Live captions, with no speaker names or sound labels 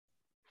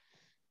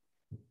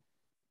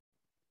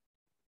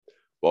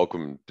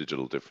Welcome,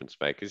 digital difference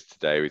makers.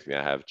 Today with me,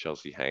 I have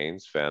Chelsea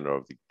Haines, founder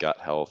of the Gut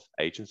Health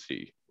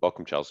Agency.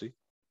 Welcome, Chelsea.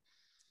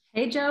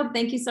 Hey, Job.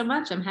 Thank you so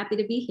much. I'm happy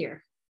to be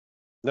here.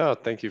 No,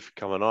 thank you for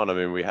coming on. I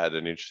mean, we had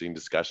an interesting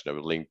discussion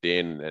over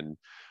LinkedIn, and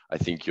I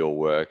think your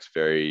work's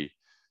very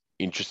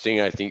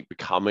interesting. I think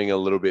becoming a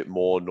little bit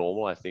more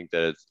normal. I think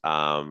that it's, a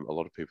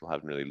lot of people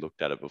haven't really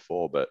looked at it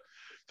before, but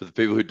for the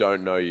people who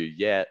don't know you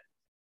yet,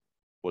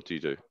 what do you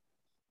do?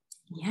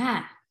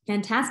 Yeah,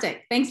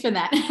 fantastic. Thanks for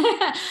that.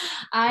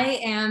 I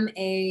am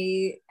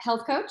a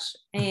health coach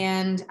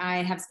and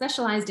I have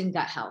specialized in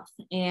gut health.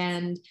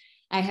 And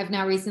I have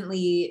now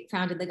recently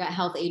founded the Gut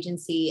Health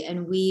Agency,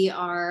 and we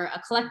are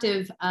a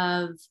collective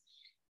of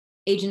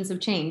agents of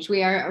change.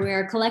 We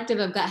are a collective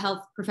of gut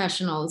health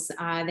professionals.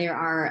 There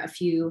are a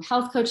few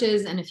health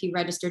coaches and a few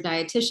registered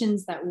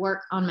dietitians that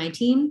work on my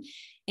team.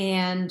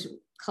 And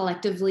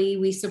collectively,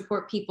 we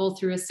support people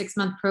through a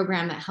 6-month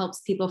program that helps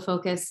people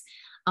focus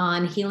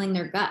on healing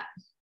their gut.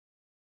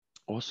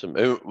 Awesome.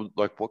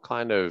 Like, what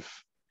kind of,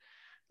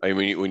 I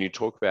mean, when you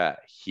talk about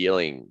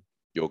healing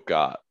your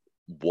gut,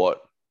 what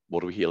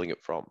are we healing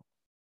it from?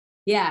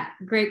 Yeah,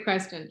 great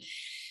question.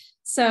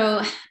 So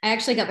I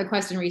actually got the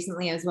question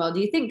recently as well. Do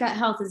you think gut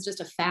health is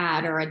just a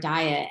fad or a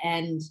diet?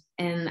 And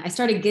I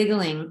started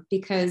giggling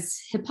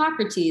because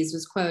Hippocrates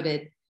was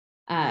quoted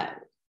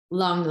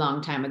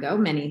long time ago,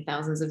 many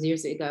thousands of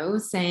years ago,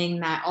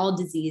 saying that all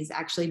disease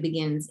actually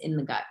begins in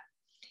the gut.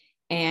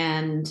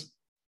 And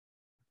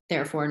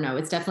therefore, no,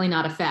 it's definitely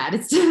not a fad.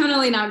 It's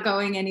definitely not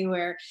going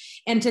anywhere.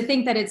 And to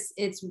think that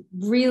it's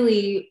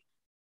really,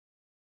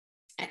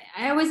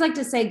 I always like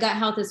to say gut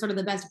health is sort of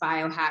the best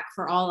biohack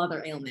for all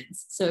other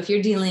ailments. So if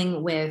you're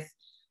dealing with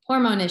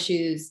hormone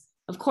issues,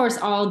 of course,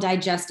 all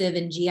digestive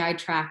and GI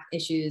tract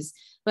issues,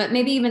 but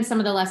maybe even some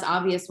of the less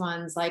obvious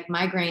ones like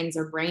migraines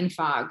or brain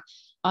fog,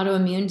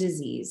 autoimmune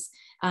disease,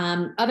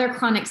 other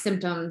chronic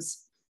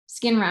symptoms,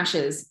 skin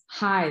rashes,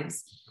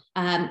 hives,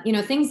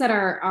 things that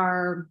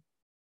are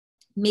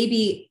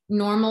maybe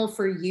normal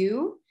for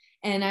you.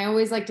 And I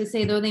always like to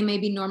say, though they may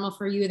be normal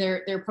for you,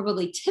 they're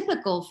probably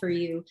typical for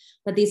you,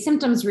 but these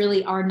symptoms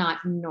really are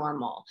not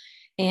normal.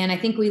 And I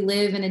think we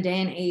live in a day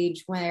and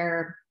age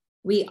where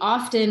we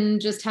often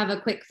just have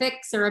a quick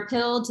fix or a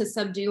pill to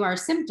subdue our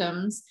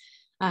symptoms,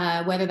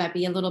 whether that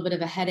be a little bit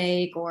of a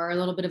headache or a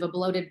little bit of a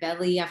bloated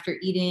belly after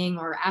eating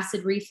or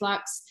acid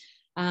reflux.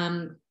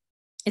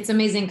 It's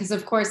amazing because,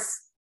 of course,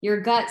 your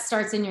gut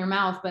starts in your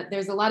mouth, but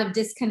there's a lot of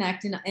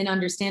disconnect in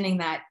understanding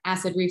that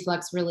acid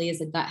reflux really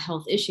is a gut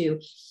health issue.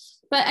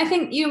 But I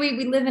think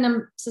we live in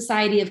a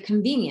society of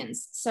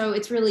convenience. So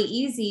it's really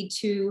easy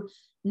to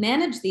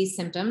manage these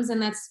symptoms.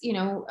 And that's,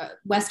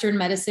 Western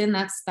medicine,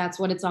 that's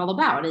what it's all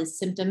about, is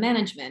symptom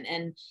management.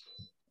 And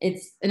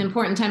it's an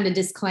important time to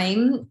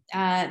disclaim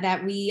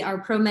that we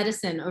are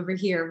pro-medicine over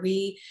here.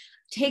 We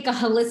take a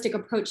holistic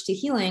approach to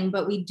healing,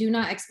 but we do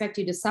not expect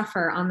you to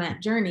suffer on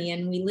that journey.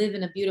 And we live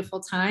in a beautiful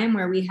time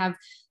where we have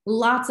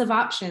lots of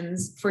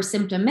options for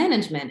symptom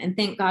management, and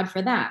thank God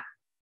for that.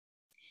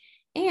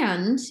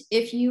 And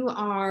if you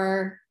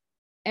are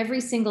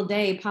every single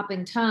day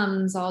popping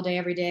Tums all day,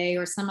 every day,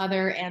 or some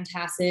other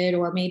antacid,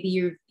 or maybe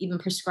you've even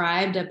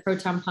prescribed a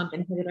proton pump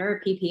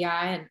inhibitor,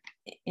 PPI,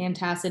 and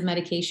antacid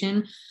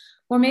medication,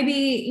 or maybe,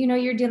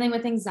 you're dealing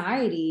with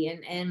anxiety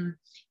and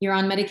you're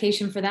on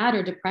medication for that,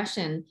 or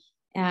depression,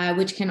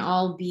 which can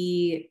all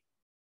be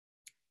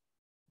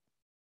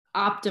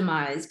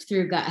optimized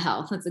through gut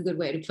health. That's a good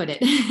way to put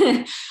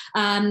it.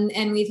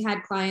 And we've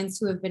had clients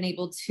who have been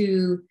able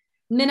to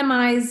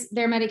minimize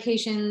their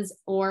medications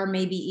or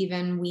maybe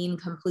even wean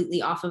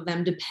completely off of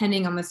them,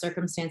 depending on the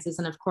circumstances,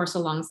 and of course,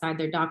 alongside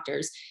their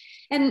doctors.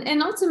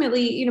 And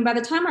ultimately, by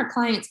the time our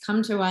clients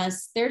come to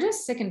us, they're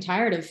just sick and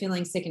tired of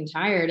feeling sick and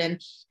tired. And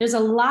there's a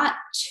lot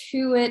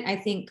to it, I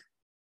think,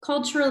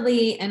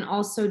 culturally and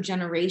also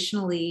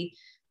generationally.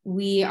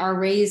 We are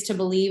raised to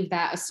believe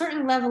that a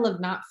certain level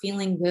of not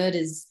feeling good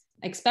is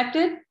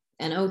expected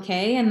and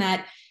okay, and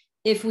that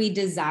if we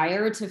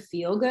desire to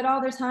feel good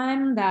all the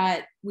time,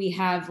 that we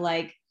have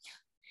like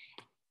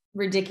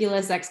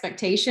ridiculous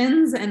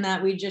expectations and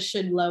that we just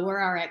should lower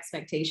our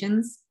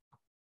expectations.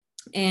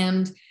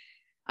 And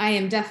I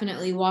am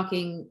definitely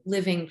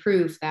living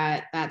proof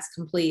that that's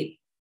complete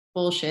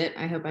bullshit.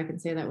 I hope I can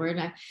say that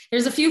word.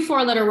 There's a few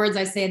 4-letter words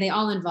I say, they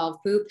all involve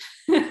poop.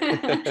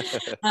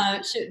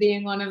 Shit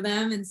being one of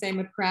them, and same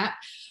with crap.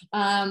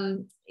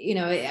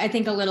 I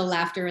think a little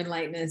laughter and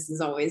lightness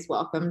is always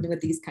welcomed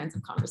with these kinds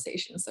of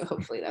conversations. So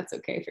hopefully that's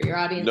okay for your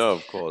audience. No,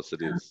 of course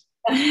it is.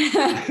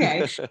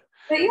 Okay.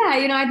 But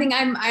yeah, I think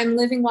I'm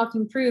living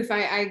walking proof.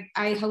 I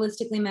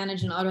holistically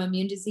manage an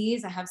autoimmune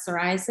disease. I have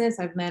psoriasis.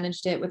 I've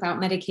managed it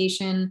without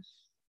medication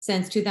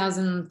since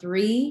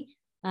 2003.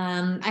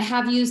 I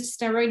have used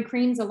steroid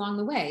creams along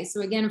the way.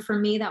 So again, for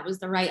me, that was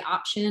the right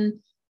option.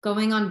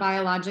 Going on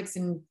biologics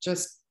and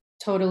just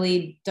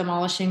totally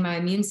demolishing my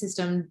immune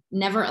system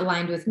never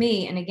aligned with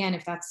me. And again,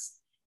 if that's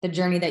the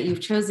journey that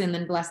you've chosen,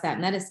 then bless that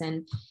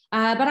medicine.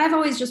 But I've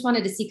always just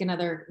wanted to seek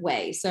another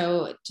way.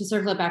 So to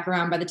circle it back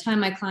around, by the time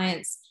my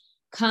clients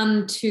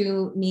come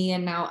to me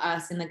and now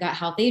us in the Gut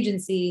Health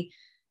Agency,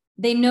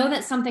 they know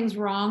that something's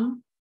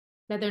wrong,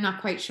 that they're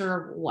not quite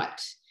sure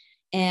what.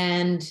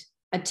 And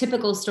a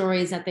typical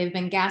story is that they've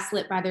been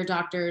gaslit by their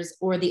doctors,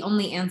 or the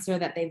only answer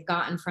that they've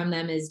gotten from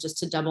them is just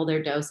to double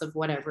their dose of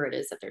whatever it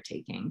is that they're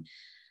taking.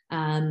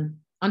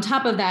 On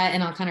top of that,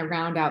 and I'll kind of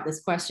round out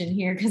this question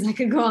here because I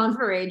could go on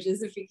for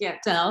ages if you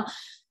can't tell.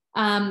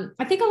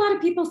 I think a lot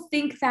of people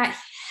think that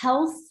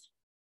health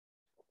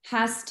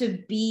has to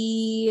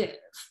be,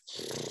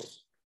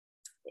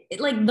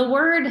 like, the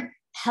word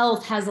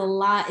health has a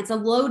lot, it's a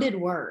loaded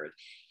word.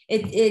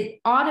 It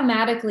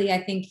automatically,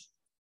 I think,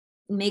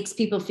 makes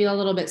people feel a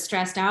little bit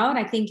stressed out.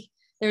 I think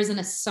there's an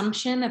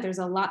assumption that there's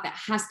a lot that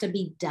has to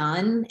be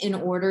done in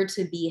order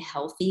to be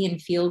healthy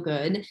and feel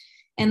good.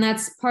 And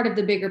that's part of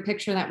the bigger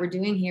picture that we're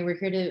doing here. We're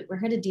here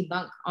to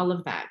debunk all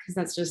of that, because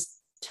that's just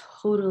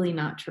totally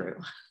not true.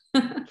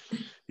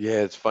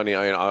 Yeah, it's funny.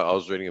 I mean, I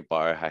was reading a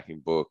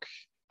biohacking book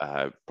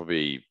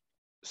probably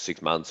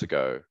 6 months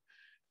ago,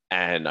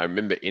 and I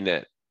remember in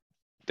it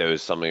there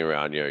was something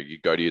around, you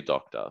go to your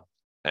doctor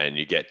and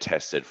you get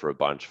tested for a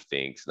bunch of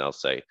things, and they'll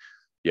say,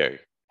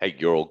 hey,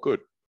 you're all good.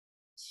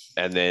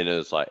 And then it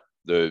was like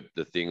the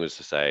thing was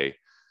to say,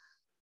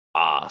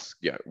 ask,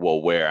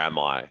 well, where am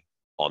I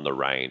on the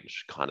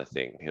range, kind of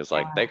thing. He was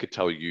like, they could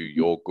tell you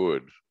you're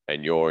good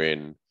and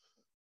you're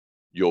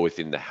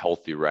within the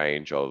healthy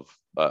range of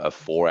a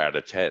 4 out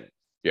of 10.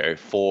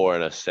 4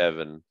 and a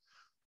 7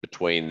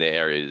 between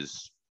there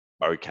is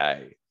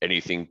okay.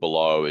 Anything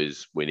below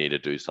is we need to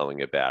do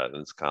something about it.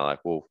 And it's kind of like,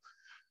 well,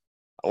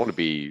 I want to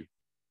be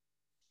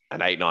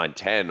an 8, 9,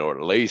 10, or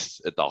at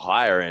least at the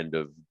higher end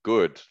of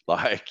good.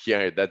 Like,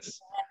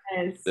 that's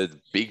the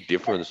big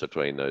difference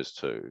between those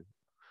two.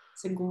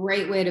 It's a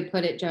great way to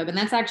put it, Job. And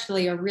that's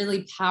actually a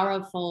really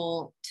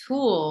powerful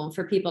tool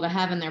for people to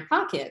have in their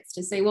pockets,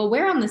 to say, well,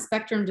 where on the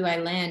spectrum do I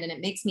land? And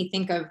it makes me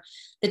think of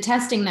the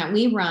testing that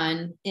we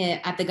run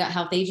at the Gut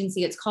Health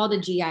Agency. It's called a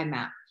GI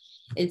map.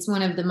 It's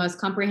one of the most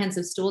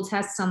comprehensive stool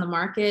tests on the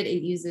market.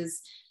 It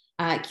uses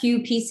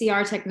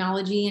qPCR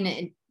technology, and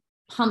it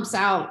pumps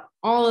out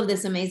all of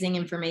this amazing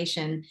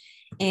information.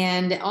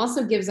 And it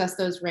also gives us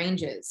those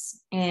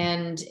ranges.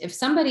 And if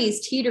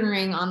somebody's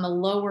teetering on the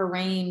lower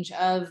range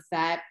of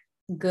that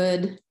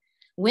good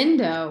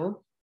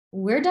window,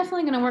 we're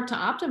definitely going to work to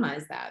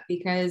optimize that,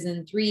 because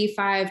in 3,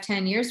 5,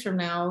 10 years from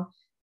now,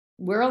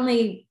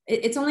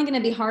 it's only going to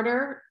be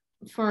harder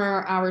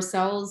for our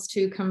cells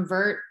to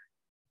convert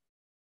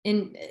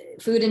in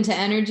food into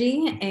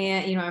energy.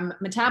 And, our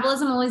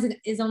metabolism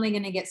is only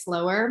going to get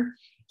slower.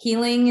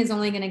 Healing is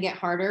only going to get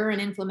harder,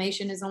 and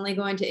inflammation is only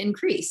going to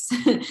increase.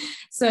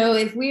 So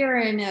if we are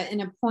in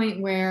a point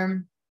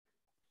where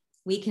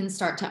we can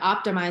start to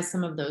optimize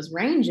some of those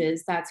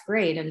ranges, that's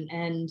great.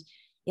 And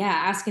yeah,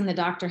 asking the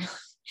doctor,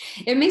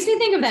 it makes me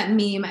think of that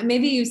meme.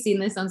 Maybe you've seen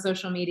this on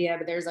social media,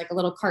 but there's like a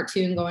little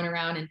cartoon going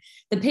around, and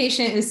the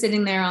patient is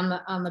sitting there on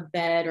the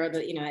bed, or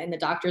in the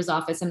doctor's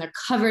office, and they're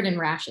covered in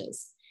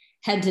rashes,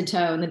 head to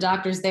toe. And the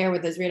doctor's there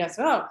with his readouts.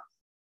 Oh,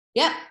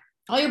 yep,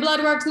 all your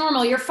blood work's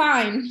normal. You're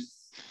fine.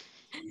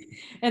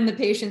 And the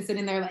patient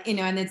sitting there,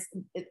 and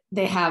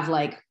they have,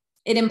 like,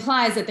 it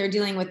implies that they're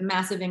dealing with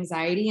massive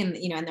anxiety, and,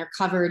 and they're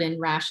covered in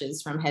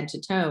rashes from head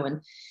to toe. And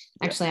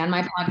actually on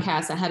my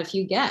podcast, I had a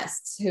few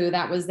guests who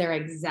that was their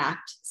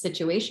exact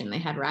situation. They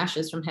had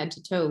rashes from head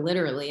to toe,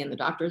 literally. And the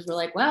doctors were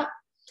like, well,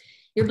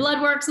 your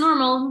blood work's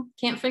normal.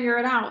 Can't figure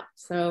it out.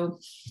 So.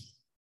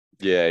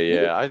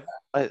 Yeah.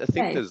 I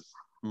think there's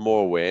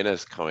more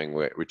awareness coming,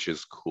 which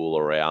is cool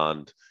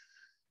around,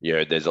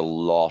 there's a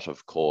lot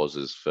of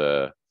causes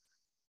for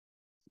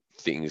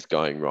things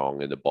going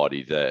wrong in the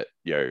body that,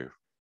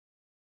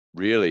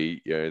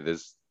 really,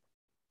 there's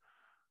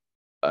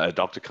a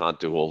doctor can't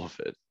do all of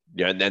it.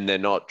 And then they're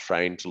not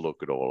trained to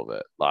look at all of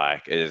it.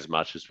 Like, as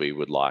much as we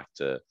would like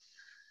to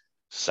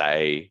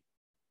say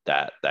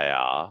that they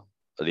are,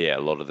 a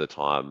lot of the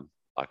time,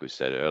 like we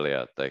said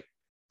earlier,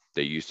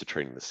 they're used to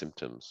treating the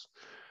symptoms.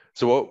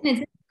 So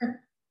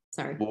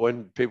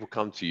when people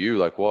come to you,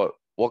 like,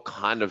 what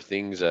kind of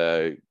things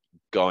are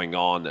going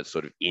on that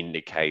sort of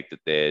indicate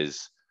that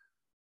there's,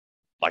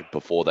 like,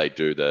 before they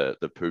do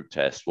the poop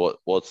test,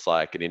 what's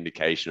like an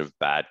indication of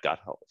bad gut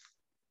health?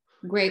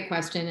 Great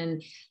question.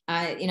 And,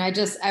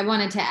 I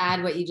wanted to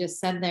add what you just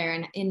said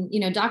there.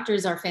 And,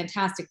 doctors are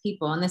fantastic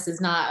people. And this is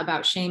not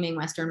about shaming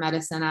Western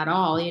medicine at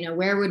all.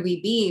 Where would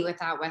we be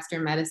without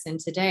Western medicine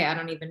today? I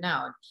don't even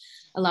know.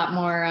 A lot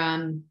more,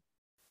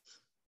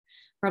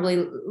 probably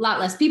a lot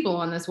less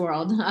people in this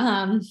world.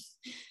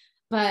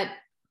 But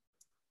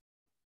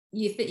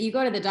you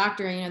go to the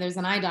doctor, there's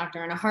an eye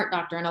doctor and a heart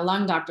doctor and a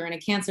lung doctor and a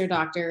cancer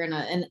doctor,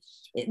 and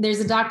there's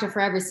a doctor for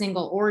every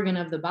single organ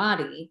of the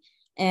body.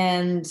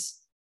 And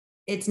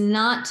it's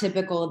not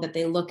typical that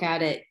they look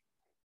at it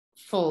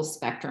full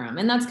spectrum.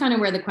 And that's kind of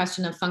where the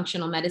question of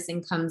functional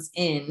medicine comes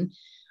in,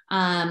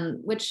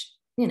 which,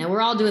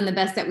 we're all doing the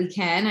best that we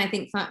can. I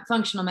think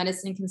functional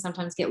medicine can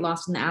sometimes get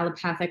lost in the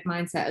allopathic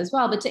mindset as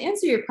well. But to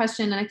answer your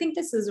question, and I think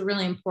this is a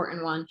really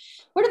important one,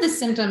 what are the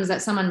symptoms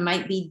that someone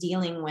might be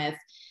dealing with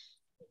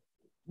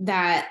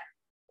that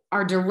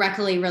are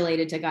directly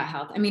related to gut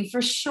health. I mean,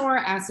 for sure,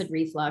 acid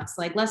reflux,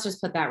 like let's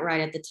just put that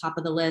right at the top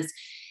of the list.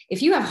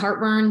 If you have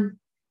heartburn,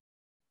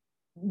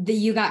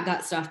 you got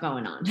gut stuff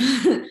going on,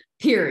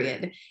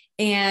 period.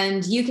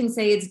 And you can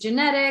say it's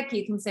genetic.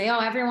 You can say, oh,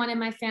 everyone in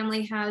my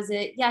family has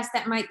it. Yes,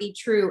 that might be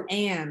true.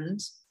 And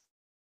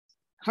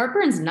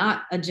heartburn's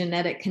not a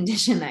genetic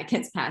condition that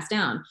gets passed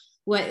down.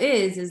 What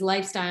is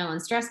lifestyle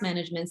and stress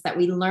managements that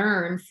we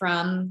learn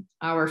from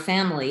our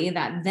family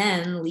that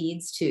then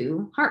leads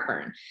to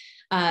heartburn.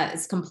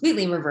 It's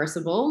completely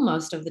reversible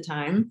most of the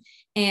time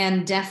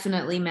and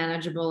definitely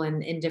manageable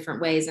in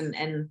different ways.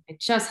 And I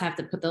just have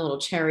to put the little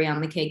cherry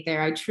on the cake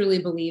there. I truly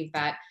believe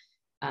that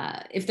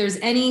if there's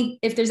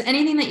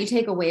anything that you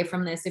take away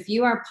from this, if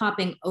you are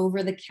popping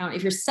over the counter,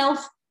 if you're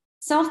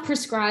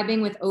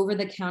self-prescribing with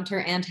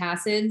over-the-counter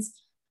antacids,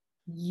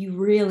 you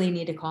really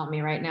need to call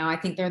me right now. I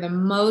think they're the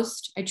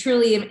most, I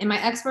truly, in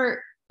my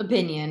expert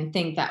opinion,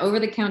 think that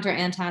over-the-counter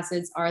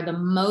antacids are the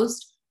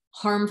most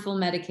harmful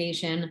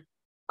medication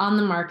on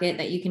the market,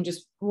 that you can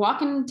just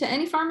walk into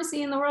any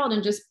pharmacy in the world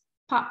and just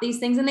pop these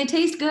things, and they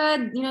taste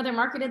good. You know, they're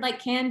marketed like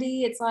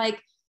candy. It's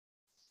like,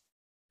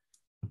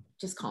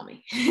 just call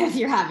me if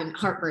you're having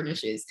heartburn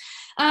issues.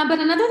 But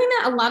another thing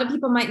that a lot of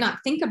people might not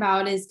think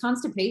about is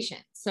constipation.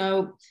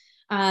 So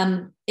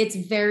it's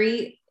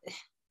very,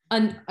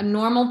 a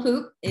normal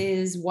poop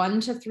is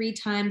 1 to 3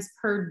 times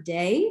per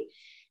day.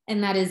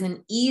 And that is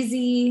an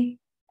easy,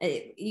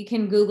 you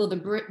can Google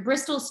the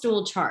Bristol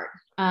stool chart.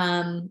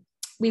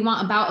 We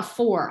want about a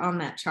 4 on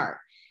that chart.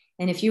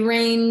 And if you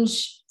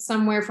range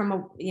somewhere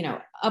from,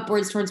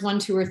 upwards towards 1,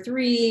 2, or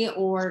 3,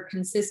 or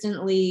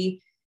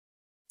consistently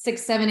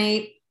 6, 7,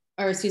 8,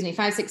 or excuse me,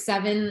 5, 6,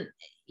 7,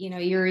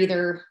 you're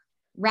either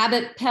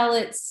rabbit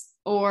pellets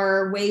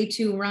or way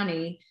too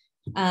runny.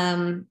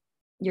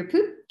 Your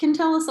poop can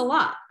tell us a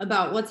lot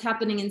about what's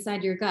happening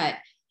inside your gut.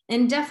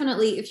 And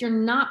definitely, if you're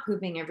not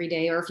pooping every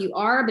day, or if you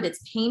are, but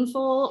it's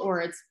painful,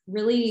 or it's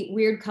really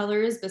weird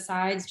colors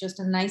besides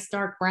just a nice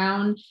dark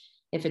brown,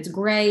 if it's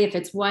gray, if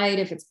it's white,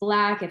 if it's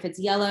black, if it's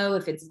yellow,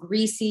 if it's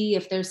greasy,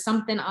 if there's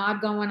something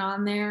odd going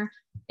on there,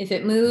 if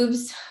it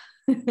moves,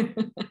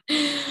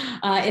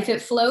 if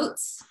it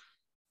floats,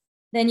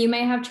 then you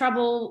may have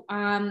trouble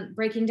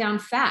breaking down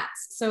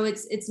fats. So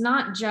it's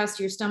not just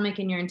your stomach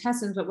and your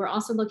intestines, but we're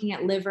also looking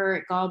at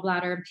liver,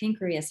 gallbladder, and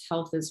pancreas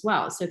health as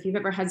well. So if you've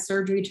ever had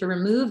surgery to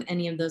remove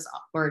any of those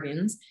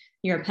organs,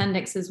 your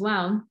appendix as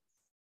well,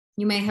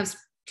 you may have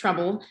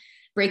trouble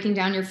breaking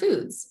down your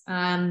foods.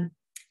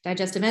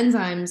 Digestive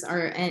enzymes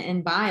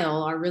and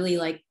bile are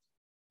really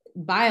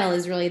bile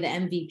is really the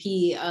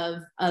MVP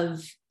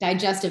of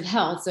digestive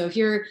health. So if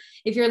your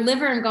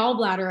liver and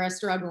gallbladder are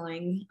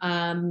struggling,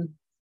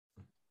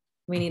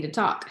 we need to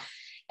talk.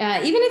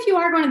 Even if you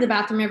are going to the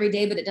bathroom every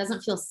day, but it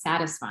doesn't feel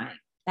satisfying,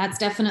 that's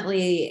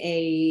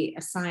definitely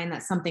a sign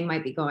that something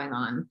might be going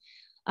on.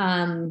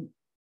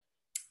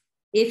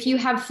 If you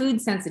have food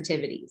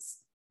sensitivities,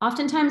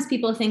 oftentimes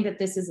people think that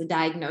this is a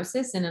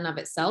diagnosis in and of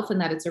itself and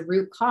that it's a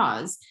root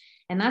cause.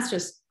 And that's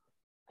just,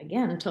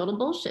 again, total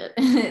bullshit.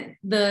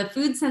 The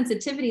food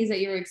sensitivities that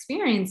you're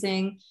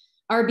experiencing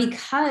are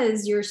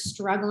because you're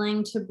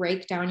struggling to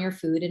break down your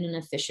food in an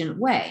efficient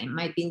way. It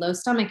might be low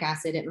stomach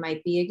acid. It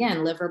might be,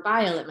 again, liver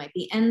bile. It might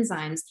be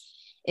enzymes.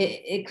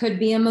 It could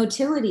be a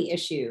motility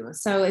issue.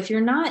 So if you're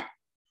not,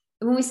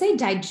 when we say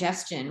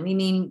digestion, we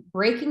mean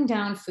breaking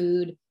down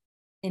food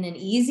in an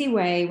easy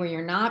way where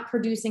you're not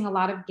producing a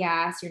lot of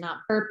gas, you're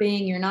not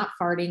burping, you're not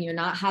farting, you're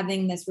not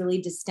having this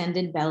really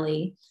distended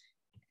belly.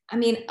 I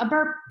mean, a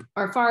burp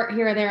or fart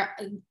here or there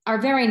are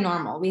very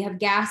normal. We have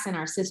gas in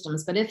our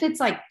systems, but if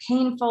it's like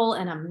painful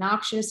and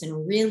obnoxious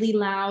and really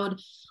loud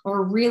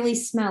or really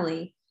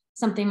smelly,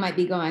 something might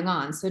be going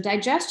on. So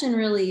digestion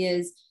really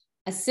is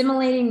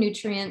assimilating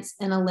nutrients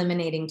and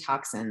eliminating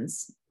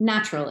toxins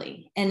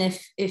naturally. And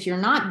if you're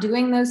not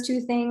doing those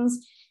two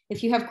things,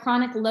 if you have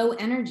chronic low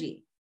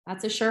energy,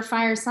 that's a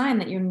surefire sign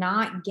that you're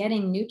not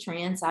getting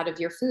nutrients out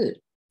of your food.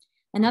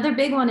 Another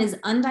big one is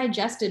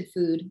undigested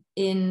food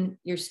in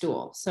your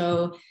stool.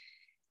 So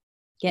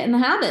get in the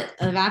habit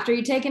of after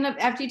you take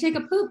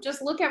a poop,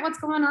 just look at what's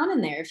going on in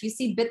there. If you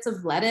see bits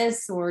of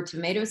lettuce or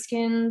tomato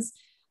skins,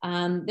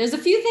 there's a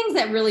few things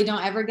that really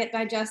don't ever get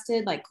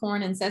digested, like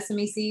corn and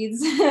sesame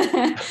seeds.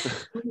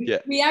 Yeah.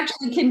 We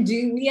actually can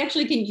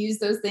use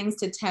those things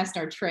to test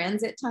our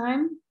transit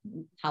time.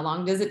 How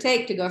long does it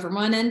take to go from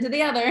one end to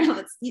the other?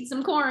 Let's eat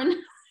some corn.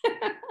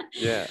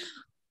 Yeah.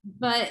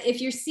 But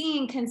if you're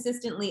seeing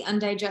consistently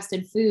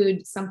undigested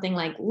food, something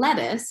like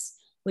lettuce,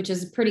 which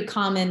is a pretty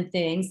common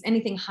thing,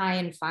 anything high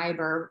in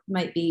fiber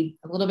might be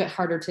a little bit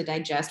harder to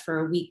digest for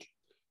a weak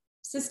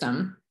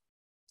system.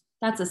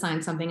 That's a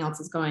sign something else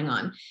is going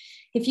on.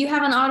 If you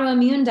have an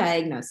autoimmune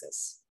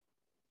diagnosis,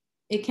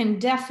 it can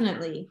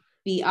definitely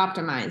be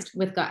optimized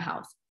with gut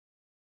health.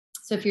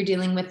 So if you're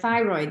dealing with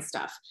thyroid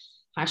stuff,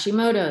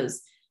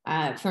 Hashimoto's,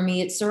 for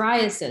me, it's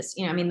psoriasis.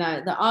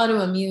 The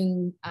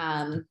autoimmune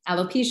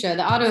alopecia,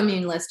 the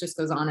autoimmune list just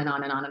goes on and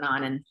on and on and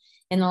on.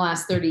 in the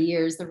last 30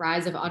 years, the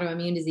rise of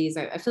autoimmune disease.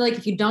 I feel like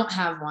if you don't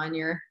have one,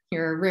 you're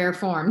a rare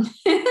form.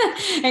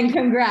 And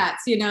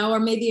congrats, or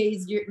maybe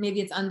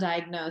it's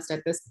undiagnosed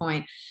at this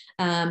point.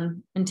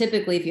 And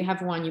typically, if you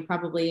have one, you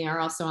probably are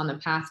also on the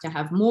path to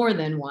have more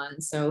than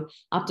one. So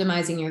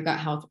optimizing your gut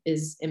health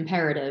is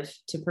imperative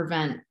to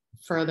prevent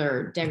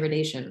further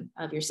degradation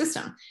of your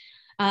system.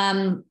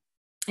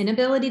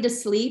 Inability to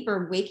sleep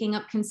or waking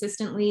up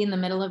consistently in the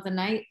middle of the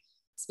night,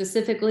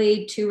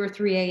 specifically 2 or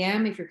 3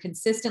 a.m. If you're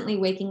consistently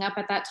waking up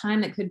at that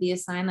time, that could be a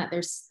sign that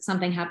there's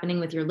something happening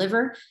with your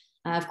liver.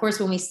 Of course,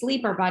 when we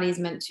sleep, our body is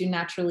meant to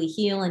naturally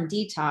heal and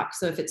detox.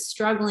 So if it's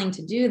struggling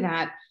to do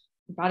that,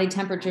 body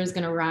temperature is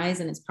going to rise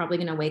and it's probably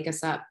going to wake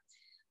us up.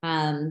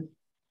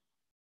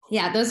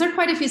 Those are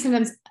quite a few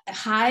symptoms.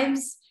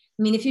 Hives.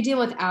 I mean, if you deal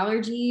with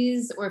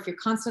allergies or if you're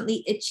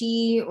constantly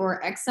itchy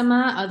or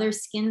eczema, other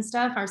skin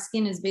stuff, our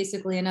skin is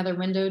basically another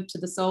window to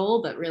the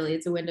soul, but really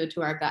it's a window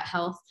to our gut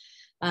health.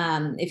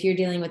 If you're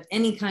dealing with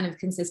any kind of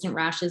consistent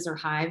rashes or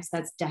hives,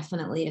 that's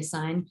definitely a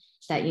sign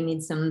that you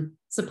need some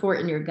support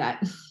in your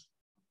gut.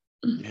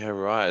 Yeah,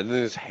 right. And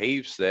there's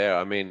heaps there.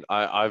 I mean,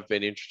 I've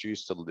been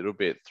introduced a little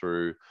bit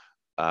through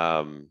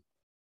the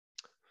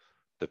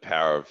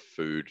power of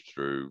food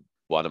through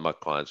one of my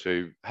clients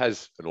who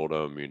has an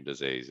autoimmune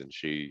disease, and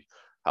she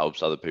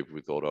helps other people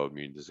with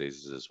autoimmune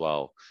diseases as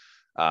well.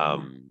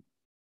 And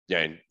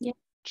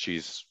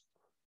she's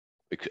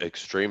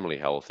extremely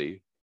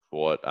healthy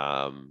for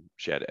what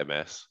she had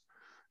MS.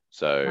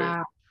 So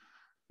wow.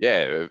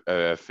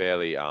 a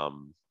fairly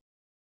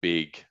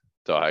big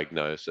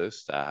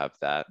diagnosis to have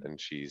that, and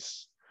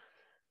she's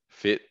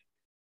fit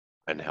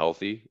and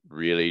healthy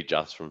really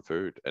just from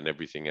food, and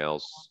everything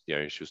else,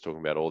 she was talking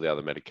about all the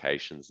other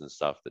medications and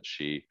stuff that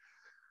she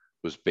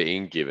was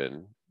being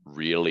given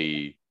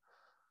really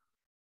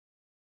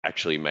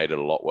actually made it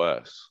a lot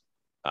worse.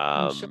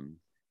 Sure.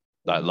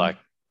 Like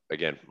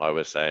again, I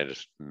was saying,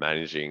 just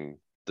managing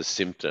the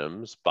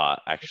symptoms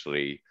but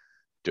actually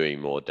doing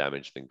more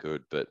damage than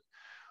good. But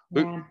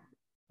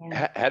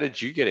how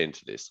did you get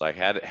into this? Like,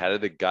 how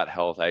did the Gut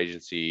Health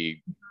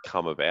Agency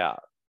come about?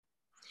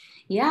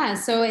 Yeah,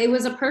 so it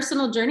was a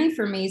personal journey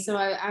for me. So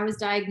I was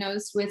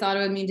diagnosed with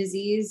autoimmune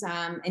disease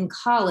in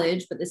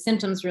college, but the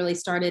symptoms really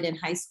started in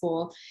high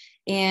school.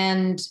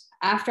 And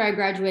after I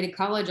graduated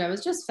college, I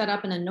was just fed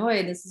up and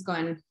annoyed. This is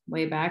going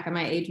way back. I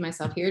might age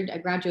myself here. I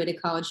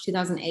graduated college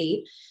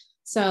 2008.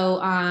 So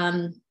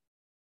I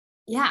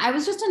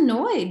was just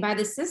annoyed by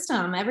the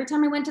system. Every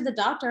time I went to the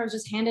doctor, I was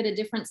just handed a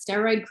different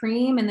steroid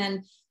cream. And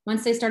then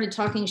once they started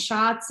talking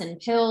shots and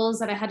pills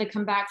that I had to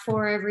come back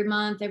for every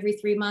month, every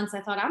 3 months,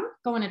 I thought, I'm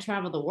going to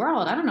travel the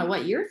world. I don't know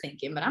what you're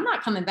thinking, but I'm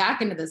not coming back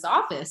into this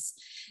office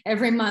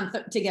every month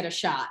to get a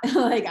shot.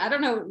 Like, I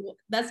don't know.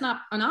 That's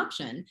not an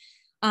option.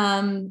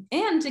 And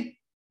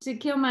to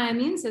kill my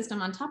immune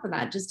system on top of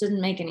that just didn't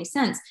make any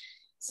sense.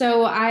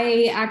 So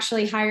I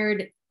actually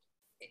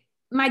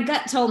my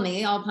gut told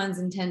me, all puns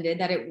intended,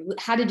 that it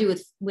had to do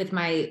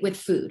with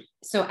food.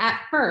 So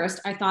at first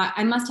I thought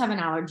I must have an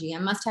allergy. I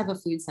must have a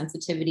food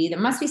sensitivity. There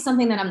must be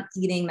something that I'm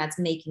eating that's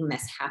making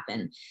this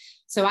happen.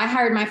 So I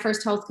hired my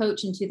first health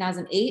coach in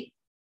 2008.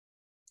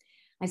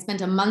 I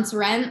spent a month's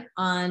rent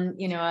on,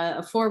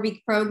 a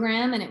 4-week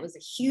program, and it was a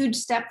huge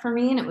step for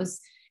me, and it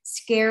was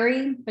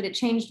scary, but it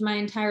changed my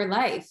entire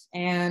life.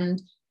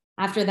 And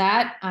after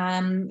that,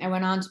 I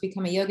went on to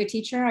become a yoga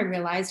teacher. I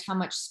realized how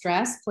much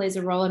stress plays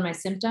a role in my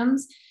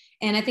symptoms.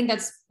 And I think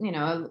that's,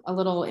 a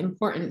little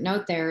important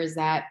note there is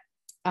that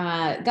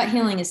gut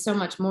healing is so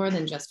much more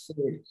than just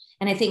food.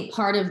 And I think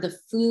part of the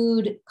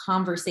food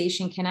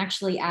conversation can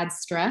actually add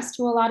stress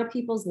to a lot of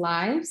people's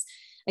lives.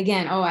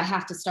 Again, I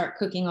have to start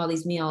cooking all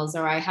these meals,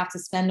 or I have to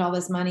spend all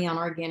this money on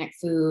organic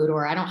food,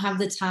 or I don't have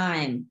the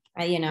time.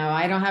 I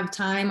don't have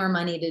time or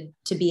money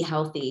to be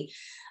healthy.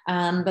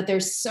 But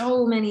there's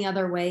so many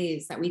other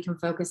ways that we can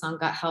focus on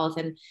gut health.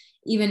 And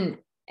even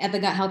at the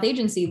Gut Health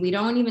Agency, we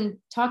don't even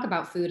talk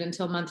about food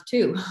until month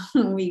 2.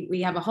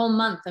 we have a whole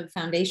month of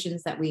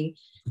foundations that we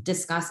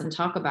discuss and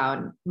talk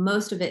about.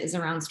 Most of it is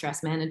around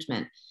stress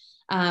management.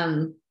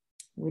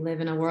 We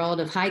live in a world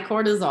of high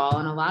cortisol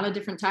and a lot of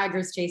different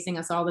tigers chasing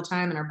us all the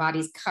time, and our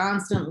body's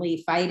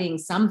constantly fighting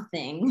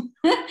something,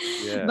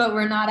 but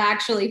we're not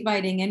actually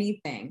fighting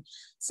anything.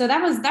 So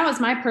that was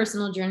my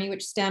personal journey,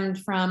 which stemmed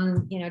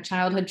from,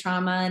 childhood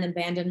trauma and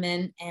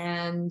abandonment.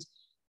 And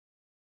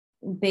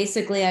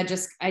basically I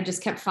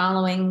just kept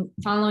following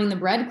the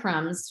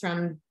breadcrumbs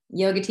from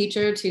yoga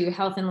teacher to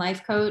health and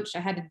life coach. I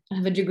have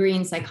a degree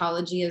in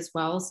psychology as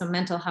well. So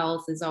mental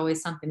health is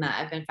always something that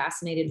I've been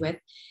fascinated with,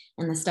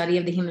 and the study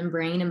of the human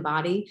brain and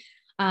body.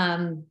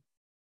 And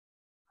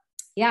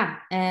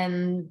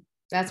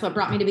that's what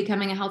brought me to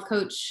becoming a health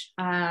coach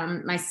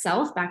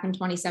myself back in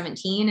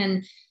 2017.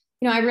 And,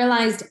 I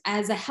realized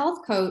as a health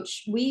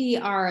coach, we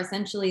are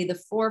essentially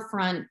the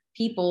forefront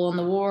people in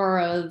the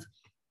war of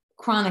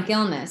chronic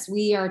illness.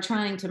 We are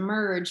trying to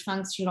merge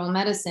functional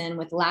medicine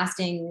with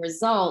lasting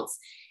results.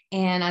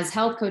 And as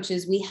health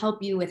coaches, we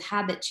help you with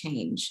habit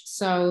change.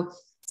 So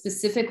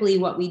specifically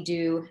what we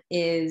do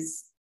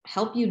is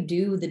help you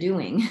do the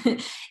doing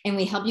and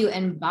we help you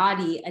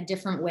embody a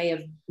different way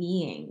of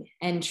being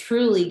and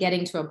truly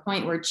getting to a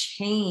point where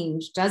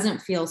change doesn't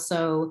feel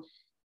so,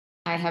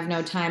 I have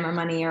no time or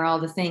money or all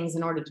the things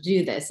in order to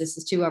do this. This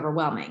is too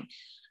overwhelming.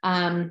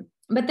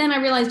 But then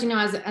I realized,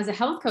 as a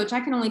health coach,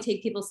 I can only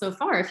take people so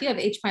far. If you have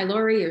H.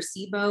 pylori or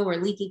SIBO or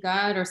leaky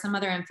gut or some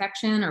other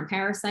infection or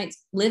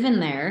parasites live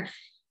in there,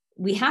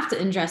 we have to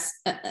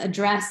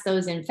address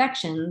those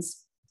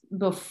infections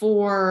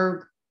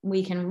before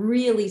we can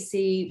really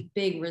see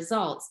big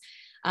results.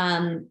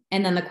 And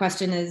then the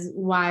question is,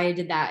 why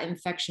did that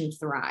infection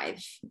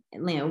thrive?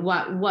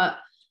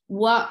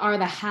 What are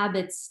the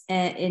habits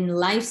in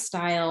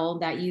lifestyle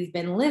that you've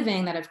been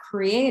living that have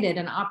created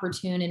an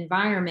opportune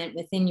environment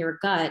within your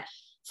gut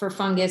for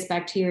fungus,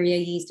 bacteria,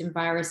 yeast, and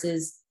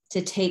viruses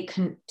to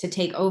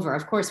take over?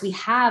 Of course, we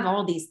have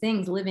all these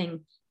things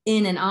living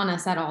in and on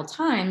us at all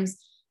times.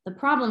 The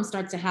problem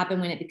starts to happen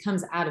when it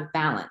becomes out of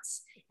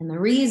balance. And the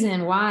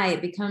reason why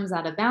it becomes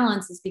out of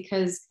balance is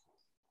because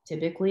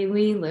typically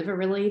we live a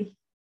really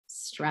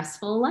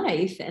stressful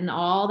life and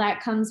all that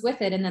comes with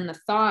it. And then the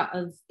thought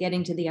of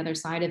getting to the other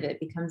side of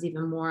it becomes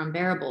even more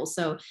unbearable.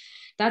 So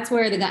that's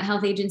where the Gut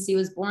Health Agency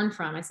was born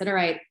from. I said, all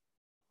right,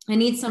 I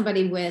need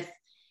somebody with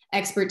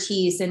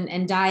expertise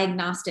and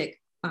diagnostic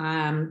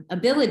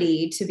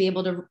ability to be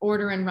able to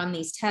order and run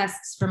these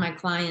tests for my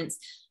clients.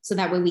 So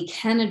that way we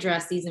can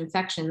address these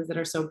infections that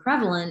are so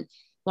prevalent,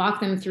 walk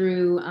them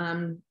through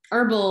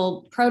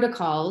herbal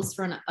protocols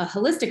for a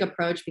holistic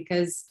approach,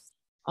 because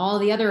all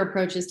the other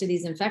approaches to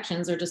these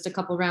infections are just a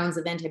couple rounds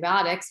of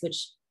antibiotics, which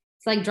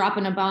it's like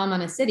dropping a bomb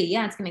on a city.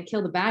 Yeah, it's going to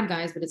kill the bad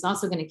guys, but it's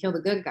also going to kill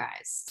the good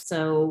guys.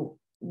 So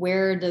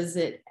where does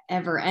it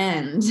ever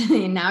end?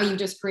 And now you've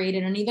just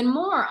created an even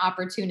more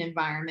opportune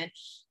environment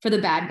for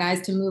the bad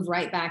guys to move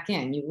right back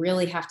in. You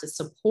really have to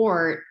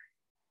support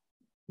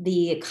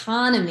the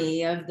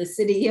economy of the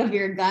city of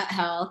your gut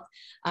health,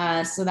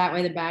 so that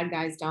way the bad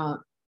guys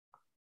don't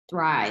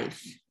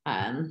thrive.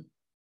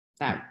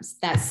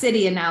 That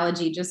city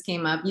analogy just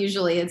came up.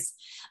 Usually it's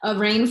a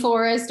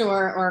rainforest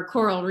or a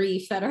coral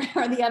reef that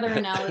are the other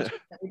analogies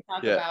that we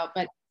talk about.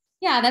 But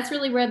yeah, that's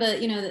really where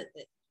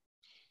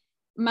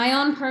my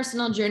own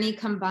personal journey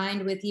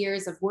combined with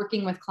years of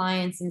working with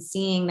clients and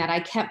seeing that I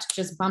kept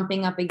just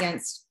bumping up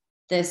against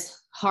this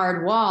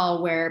hard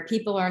wall where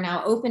people are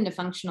now open to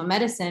functional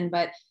medicine,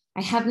 but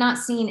I have not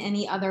seen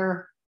any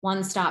other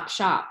one-stop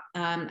shop.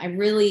 I've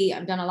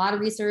done a lot of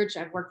research.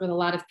 I've worked with a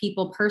lot of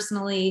people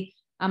personally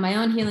on my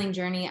own healing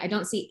journey. I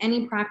don't see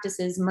any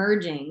practices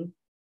merging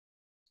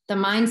the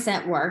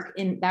mindset work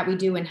that we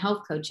do in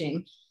health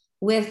coaching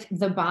with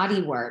the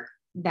body work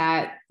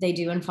that they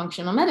do in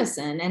functional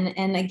medicine.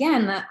 And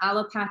again, the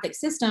allopathic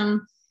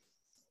system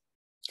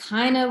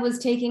kind of was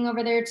taking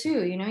over there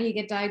too. You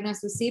get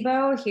diagnosed with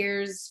SIBO,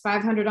 here's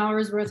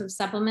 $500 worth of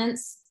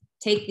supplements,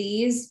 take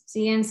these,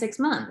 see you in 6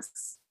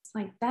 months. It's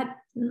like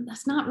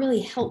that's not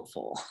really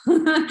helpful.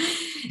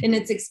 And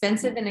it's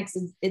expensive and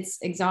it's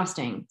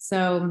exhausting.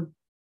 So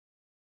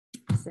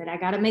I said, I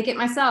got to make it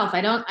myself.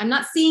 I'm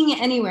not seeing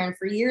it anywhere. And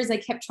for years, I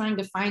kept trying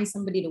to find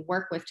somebody to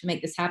work with to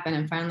make this happen.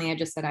 And finally, I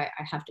just said, I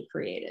have to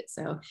create it.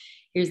 So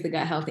here's the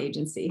Gut Health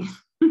Agency.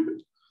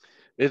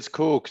 It's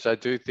cool because I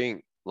do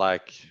think,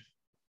 like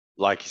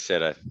you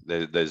said,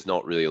 there's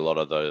not really a lot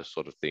of those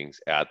sort of things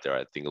out there.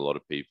 I think a lot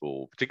of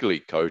people,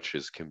 particularly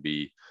coaches, can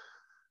be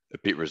a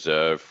bit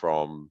reserved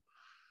from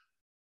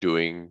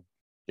doing,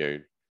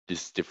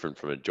 this different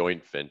from a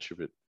joint venture,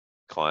 but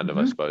kind of,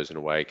 I suppose, in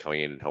a way,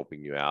 coming in and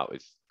helping you out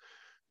with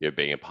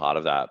being a part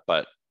of that.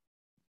 But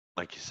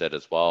like you said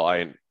as well,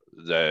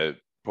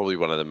 probably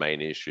one of the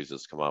main issues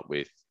that's come up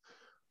with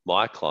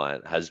my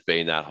client has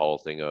been that whole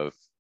thing of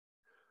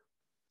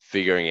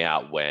figuring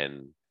out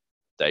when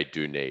they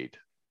do need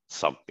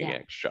something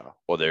extra,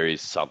 or there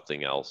is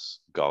something else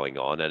going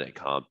on and it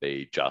can't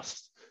be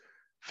just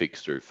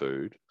fixed through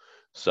food.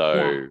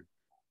 So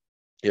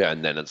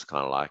and then it's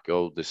kind of like,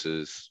 oh, this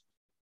is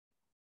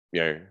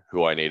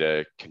who I need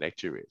to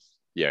connect you with.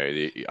 I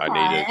need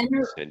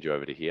to send you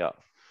over to here.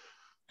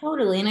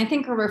 Totally. And I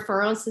think a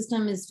referral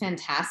system is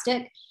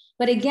fantastic.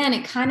 But again,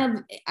 it kind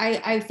of,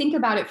 I think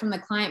about it from the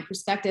client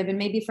perspective, and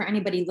maybe for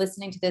anybody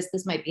listening to this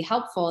might be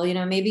helpful.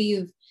 Maybe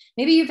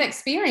you've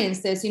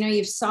experienced this,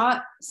 you've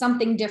sought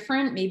something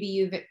different. Maybe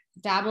you've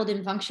dabbled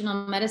in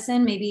functional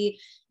medicine. Maybe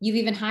you've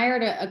even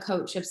hired a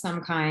coach of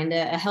some kind,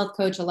 a health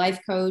coach, a life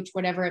coach,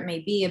 whatever it may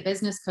be, a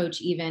business coach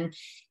even.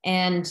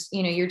 And,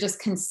 you're just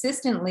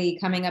consistently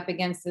coming up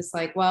against this,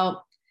 like,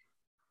 well,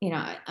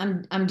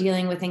 I'm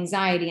dealing with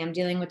anxiety. I'm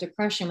dealing with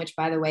depression, which,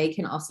 by the way,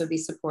 can also be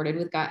supported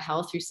with gut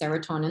health through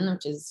serotonin,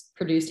 which is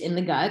produced in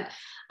the gut,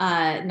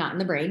 not in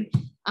the brain.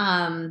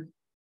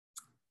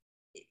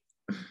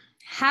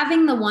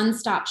 Having the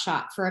one-stop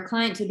shop for a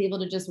client to be able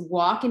to just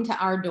walk into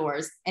our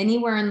doors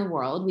anywhere in the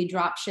world. We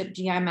drop ship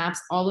GI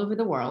maps all over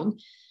the world,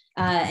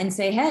 and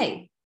say,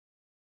 hey,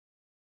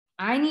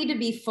 I need to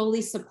be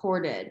fully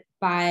supported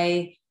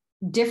by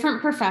different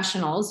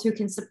professionals who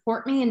can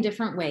support me in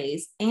different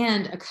ways,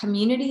 and a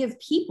community of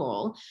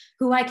people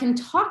who I can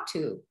talk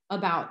to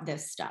about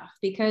this stuff.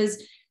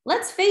 Because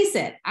let's face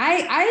it,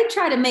 I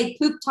try to make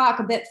poop talk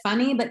a bit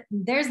funny, but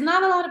there's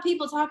not a lot of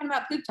people talking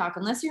about poop talk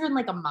unless you're in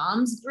like a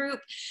mom's group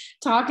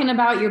talking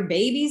about your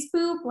baby's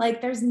poop.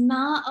 Like there's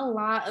not a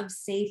lot of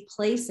safe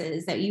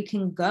places that you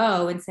can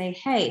go and say,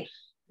 hey,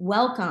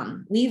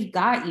 welcome, we've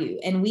got you,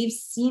 and we've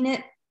seen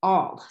it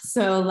all.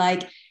 So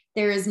like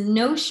there is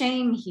no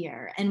shame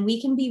here, and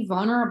we can be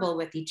vulnerable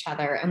with each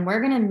other, and we're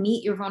going to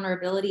meet your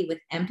vulnerability with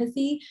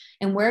empathy,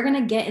 and we're going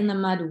to get in the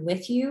mud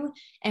with you,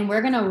 and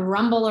we're going to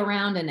rumble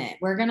around in it.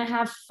 We're going to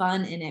have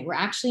fun in it. We're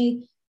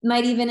actually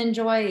might even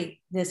enjoy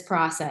this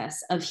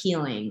process of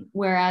healing.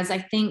 Whereas I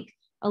think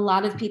a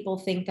lot of people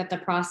think that the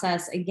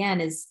process, again,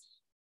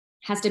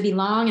 has to be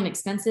long and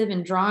expensive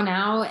and drawn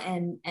out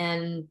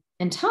and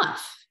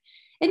tough.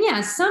 And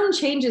yeah, some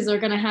changes are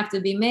going to have to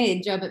be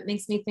made, Joe. It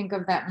makes me think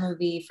of that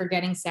movie,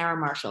 Forgetting Sarah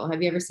Marshall.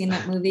 Have you ever seen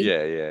that movie?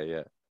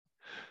 Yeah.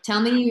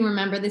 Tell me you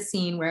remember the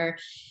scene where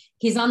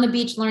he's on the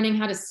beach learning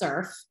how to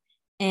surf.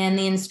 And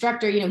the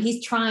instructor,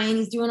 he's trying,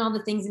 he's doing all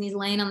the things, and he's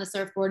laying on the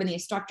surfboard. And the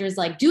instructor is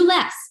like, do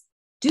less,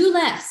 do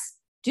less,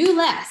 do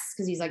less.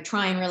 Because he's like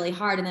trying really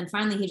hard. And then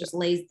finally he just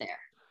lays there.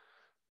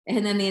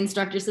 And then the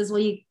instructor says,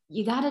 well,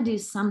 you got to do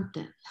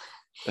something.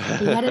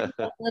 You got to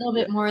do a little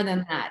bit more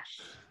than that.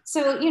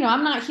 So,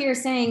 I'm not here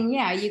saying,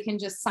 yeah, you can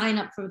just sign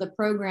up for the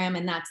program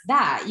and that's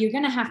that. You're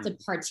going to have to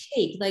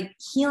partake. Like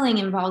healing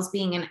involves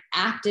being an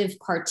active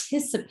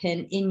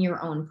participant in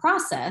your own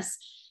process,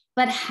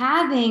 but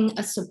having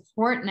a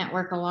support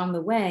network along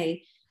the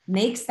way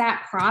makes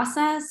that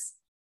process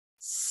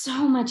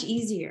so much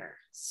easier,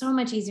 so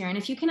much easier. And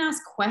if you can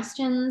ask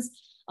questions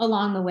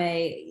along the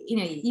way,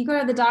 you go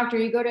to the doctor,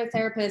 you go to a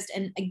therapist,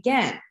 and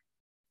again,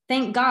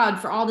 thank God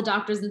for all the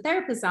doctors and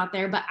therapists out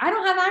there, but I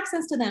don't have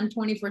access to them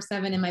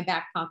 24/7 in my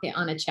back pocket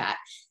on a chat.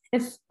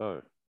 If,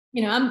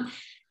 I'm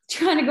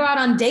trying to go out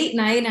on date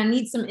night and I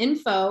need some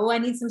info, I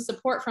need some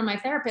support from my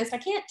therapist, I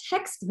can't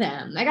text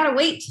them. I got to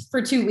wait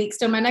for 2 weeks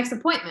till my next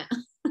appointment.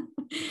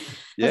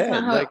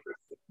 Yeah,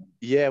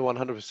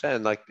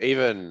 100%. Like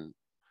even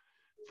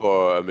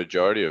for a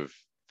majority of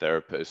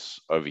therapists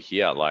over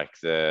here,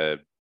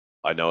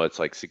 I know it's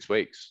like 6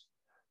 weeks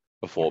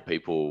before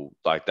people,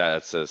 like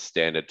that's a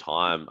standard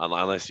time,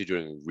 unless you're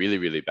doing really,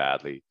 really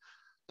badly,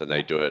 then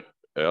they do it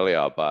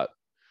earlier. But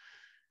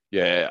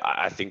yeah,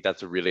 I think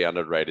that's a really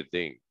underrated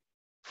thing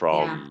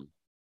from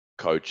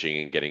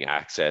coaching and getting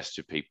access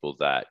to people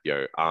that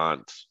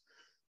aren't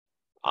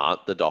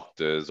the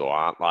doctors or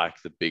aren't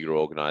like the bigger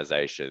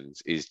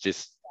organizations, is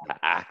just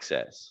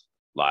access.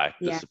 Like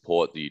the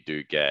support that you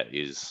do get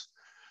is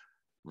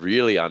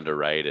really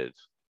underrated.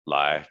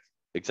 Like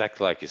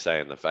exactly like you're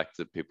saying, the fact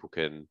that people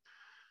can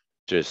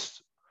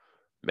just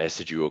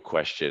message you a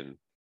question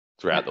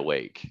throughout the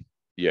week.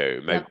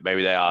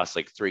 Maybe they ask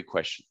like 3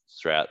 questions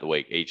throughout the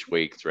week, each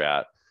week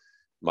throughout,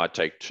 might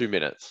take 2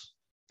 minutes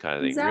kind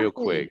of thing, real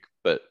quick,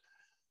 but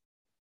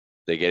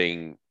they're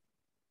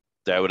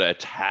able to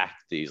attack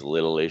these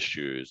little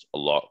issues a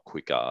lot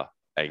quicker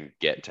and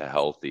get to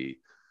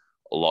healthy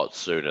a lot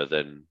sooner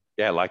than,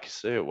 like you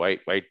said,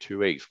 wait 2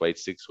 weeks, wait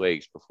 6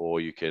 weeks before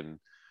you can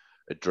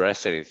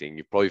address anything.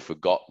 You've probably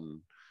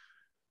forgotten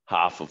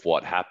half of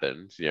what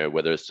happened,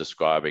 whether it's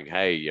describing,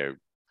 hey,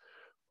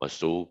 my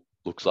stool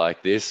looks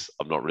like this,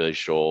 I'm not really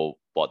sure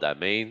what that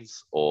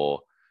means, or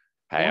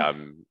hey,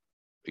 I'm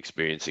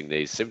experiencing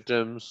these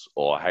symptoms,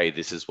 or hey,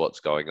 this is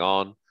what's going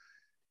on.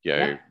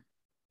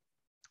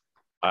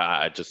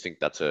 I just think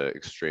that's an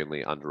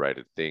extremely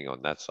underrated thing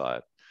on that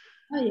side.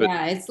 Oh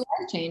yeah, it's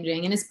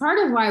life-changing, and it's part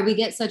of why we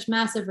get such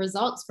massive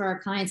results for our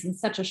clients in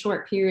such a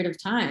short period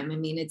of time. I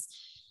mean, it's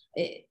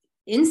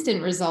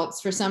instant results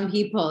for some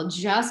people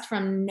just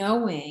from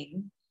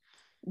knowing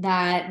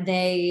that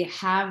they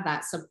have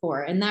that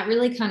support. And that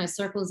really kind of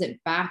circles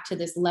it back to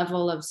this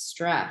level of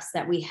stress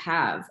that we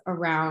have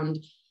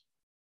around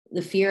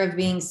the fear of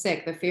being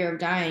sick, the fear of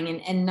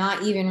dying, and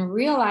not even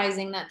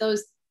realizing that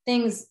those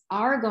things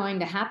are going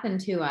to happen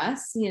to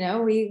us.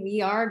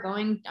 We are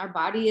going, our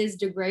body is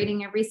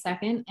degrading every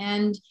second,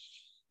 and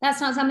that's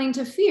not something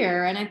to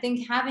fear. And I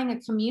think having a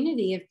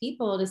community of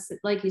people to,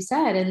 like you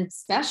said, and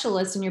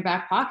specialists in your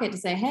back pocket to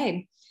say,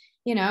 hey,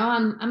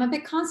 I'm a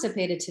bit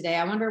constipated today.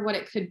 I wonder what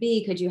it could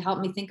be. Could you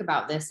help me think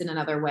about this in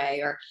another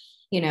way? Or,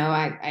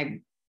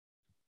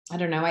 I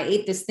don't know, I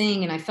ate this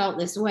thing and I felt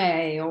this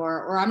way,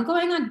 or I'm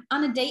going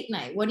on a date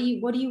night. What do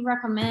you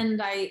recommend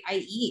I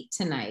eat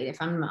tonight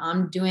if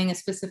I'm doing a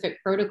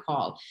specific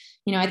protocol?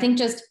 I think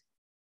just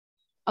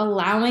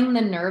allowing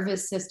the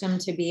nervous system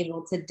to be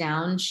able to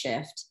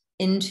downshift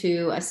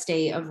into a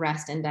state of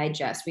rest and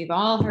digest. We've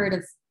all heard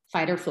of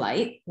fight or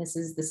flight. This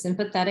is the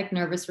sympathetic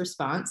nervous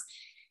response.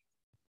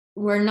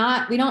 We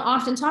don't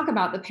often talk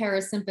about the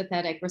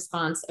parasympathetic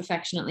response,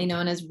 affectionately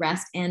known as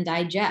rest and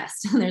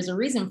digest. There's a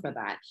reason for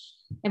that.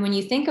 And when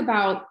you think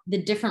about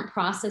the different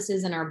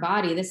processes in our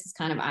body, this is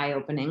kind of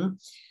eye-opening.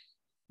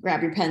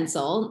 Grab your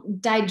pencil.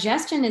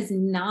 Digestion is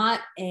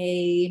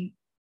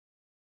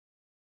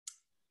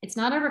it's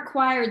not a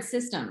required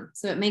system.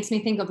 So it makes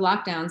me think of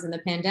lockdowns in the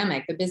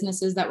pandemic. The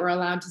businesses that were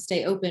allowed to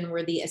stay open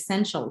were the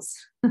essentials.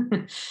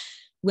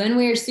 When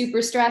we are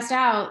super stressed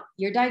out,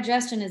 your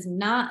digestion is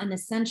not an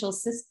essential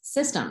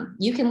system.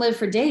 You can live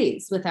for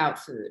days without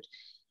food,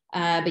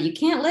 but you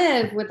can't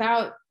live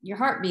without your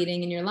heart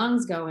beating and your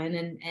lungs going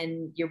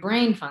and your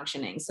brain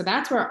functioning. So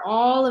that's where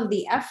all of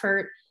the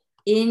effort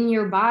in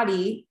your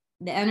body,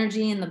 the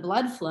energy and the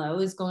blood flow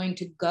is going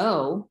to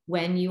go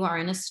when you are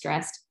in a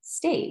stressed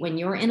state, when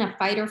you're in a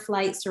fight or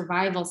flight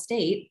survival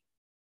state,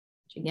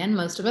 which again,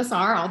 most of us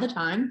are all the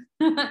time.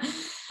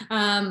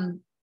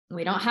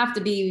 We don't have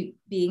to be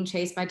being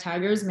chased by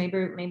tigers.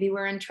 Maybe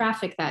we're in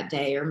traffic that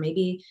day, or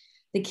maybe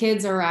the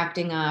kids are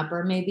acting up,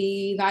 or maybe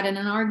you got in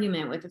an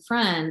argument with a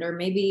friend, or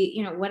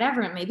maybe,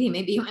 whatever it may be.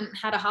 Maybe you went and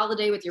had a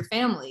holiday with your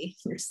family.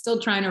 You're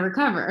still trying to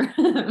recover,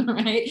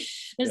 right?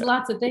 There's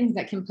lots of things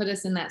that can put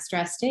us in that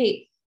stress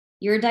state.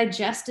 Your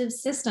digestive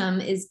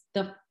system is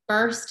the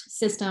first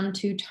system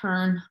to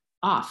turn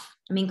off.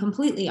 I mean,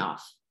 completely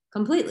off,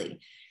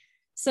 completely.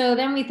 So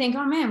then we think,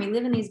 oh man, we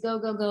live in these go,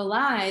 go, go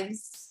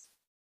lives.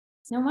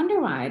 No wonder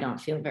why I don't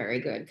feel very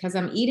good, because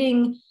I'm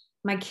eating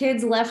my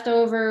kids'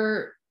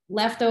 leftovers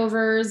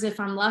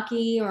if I'm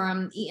lucky, or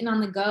I'm eating on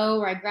the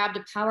go, or I grabbed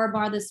a power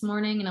bar this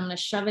morning and I'm going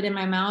to shove it in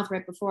my mouth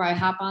right before I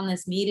hop on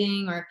this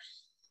meeting, or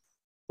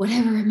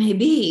whatever it may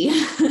be.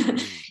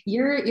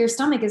 Your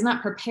stomach is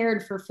not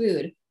prepared for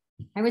food.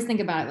 I always think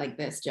about it like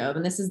this, Job,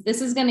 and this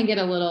is going to get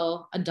a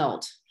little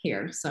adult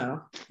here, so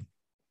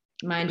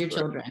mind your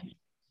children.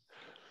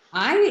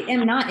 I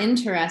am not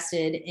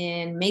interested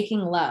in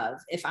making love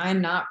if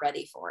I'm not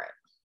ready for it,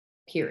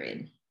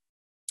 period.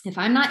 If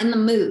I'm not in the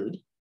mood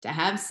to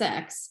have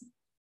sex,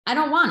 I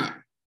don't want it.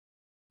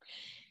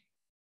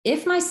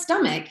 If my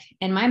stomach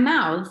and my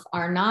mouth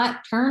are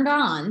not turned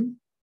on,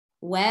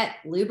 wet,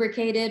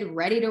 lubricated,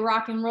 ready to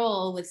rock and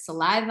roll with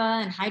saliva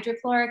and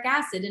hydrochloric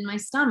acid in my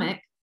stomach,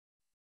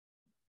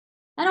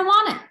 I don't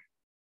want it.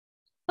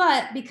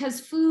 But because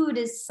food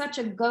is such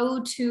a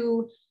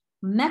go-to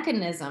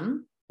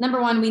mechanism, number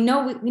one, we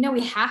know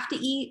we have to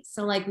eat.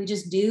 So like we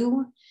just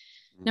do.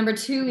 Number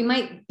two, we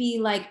might be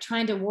like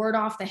trying to ward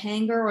off the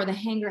hanger or the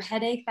hanger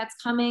headache that's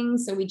coming.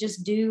 So we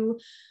just do.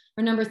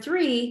 Or number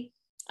three,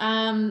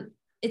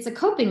 it's a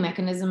coping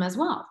mechanism as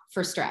well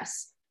for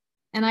stress.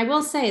 And I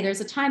will say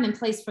there's a time and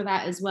place for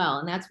that as well.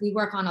 And that's, we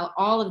work on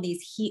all of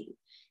these.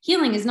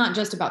 Healing is not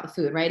just about the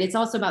food, right? It's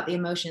also about the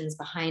emotions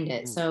behind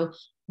it. So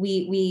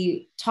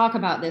we talk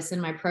about this in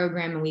my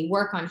program, and we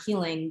work on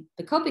healing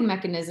the coping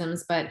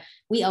mechanisms, but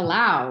we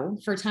allow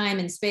for time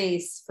and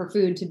space for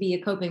food to be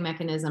a coping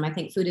mechanism. I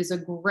think food is a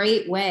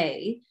great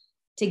way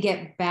to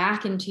get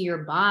back into your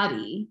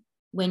body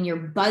when you're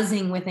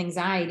buzzing with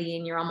anxiety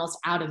and you're almost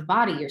out of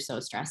body, you're so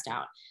stressed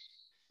out.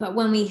 But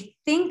when we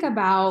think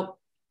about,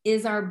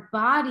 is our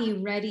body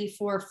ready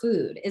for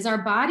food? Is our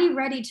body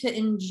ready to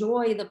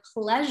enjoy the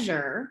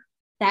pleasure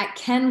that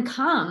can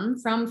come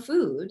from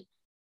food?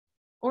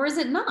 Or is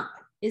it not?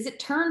 Is it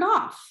turned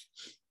off?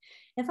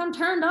 If I'm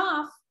turned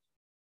off,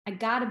 I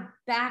got to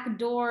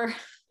backdoor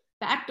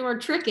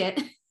trick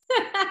it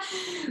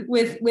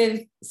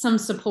with some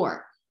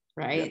support,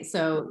 right? Yep.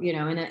 So,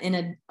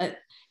 in a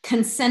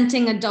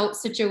consenting adult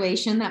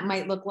situation, that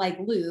might look like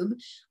lube.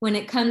 When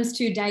it comes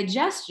to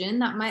digestion,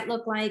 that might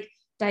look like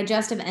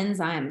digestive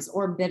enzymes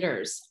or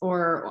bitters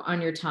or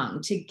on your tongue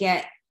to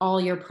get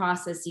all your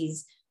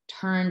processes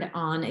turned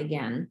on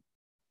again.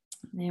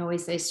 They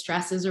always say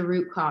stress is a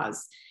root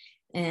cause,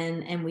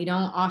 and we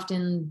don't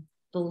often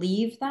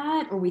believe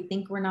that, or we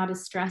think we're not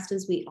as stressed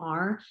as we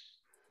are.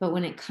 But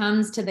when it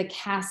comes to the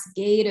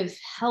cascade of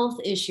health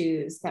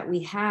issues that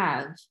we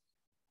have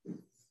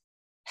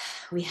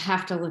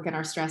to look at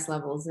our stress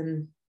levels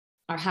and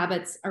our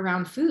habits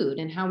around food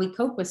and how we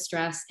cope with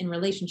stress in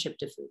relationship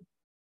to food.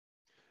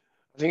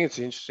 I think it's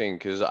interesting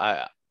because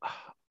I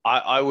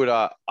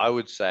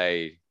would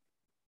say,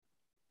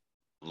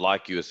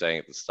 like you were saying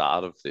at the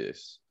start of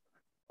this,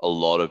 a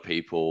lot of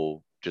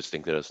people just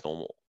think that it's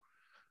normal.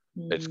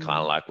 It's kind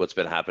of like what's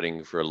been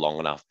happening for a long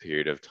enough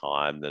period of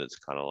time that it's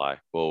kind of like,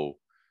 well,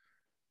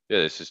 yeah,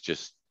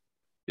 isn't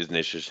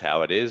this just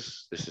how it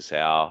is? This is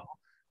how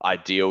I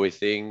deal with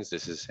things.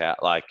 This is how,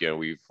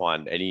 we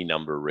find any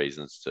number of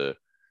reasons to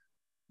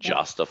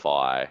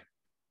justify.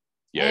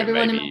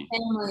 Everyone in my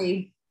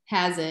family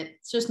has it.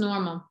 It's just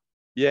normal.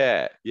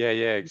 Yeah,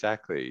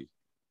 exactly.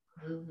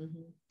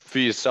 For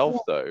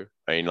yourself, though,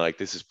 I mean,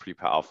 this is pretty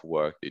powerful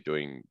work that you're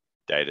doing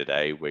day to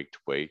day, week to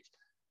week.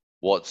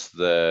 What's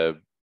the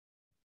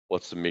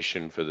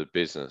mission for the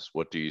business?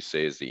 What do you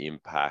see as the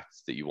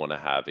impact that you want to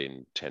have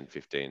in 10,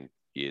 15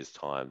 years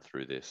time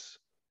through this?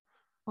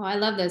 Well, I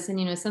love this.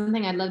 And,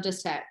 something I'd love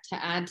just to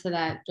add to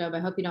that, Job, I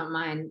hope you don't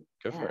mind.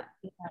 Go for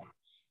it.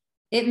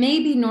 It may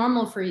be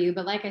normal for you,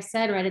 but like I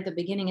said right at the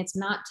beginning, it's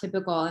not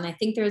typical. And I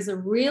think there's a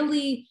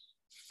really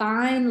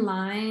fine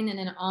line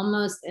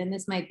and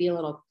this might be a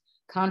little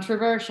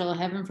controversial,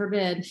 heaven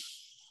forbid,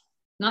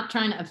 not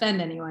trying to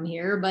offend anyone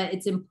here, but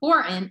it's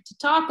important to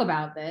talk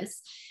about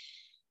this.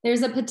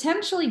 There's a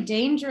potentially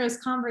dangerous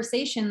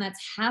conversation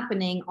that's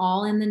happening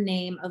all in the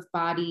name of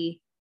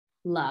body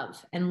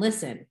love. And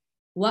listen,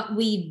 what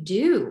we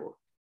do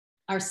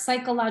our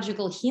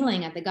psychological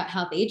healing at the Gut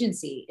Health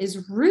Agency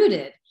is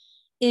rooted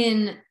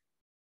in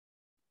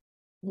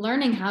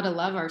learning how to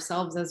love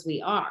ourselves as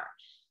we are.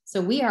 So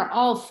we are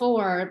all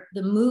for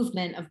the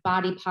movement of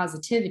body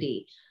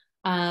positivity.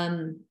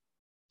 And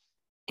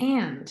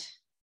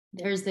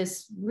there's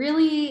this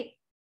really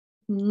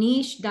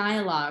niche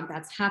dialogue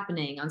that's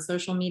happening on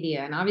social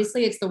media. And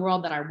obviously it's the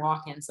world that I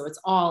walk in, so it's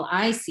all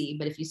I see.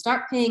 But if you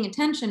start paying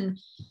attention,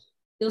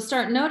 you'll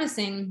start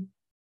noticing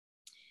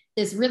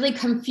this really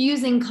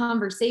confusing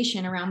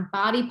conversation around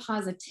body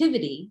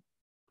positivity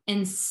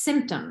and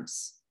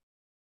symptoms.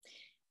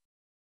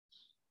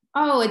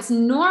 Oh, it's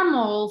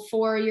normal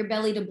for your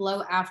belly to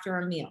bloat after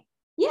a meal.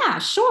 Yeah,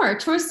 sure.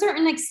 To a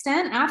certain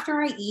extent,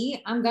 after I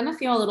eat, I'm going to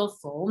feel a little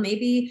full.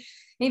 Maybe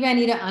I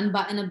need to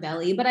unbutton a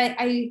belly, but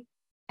I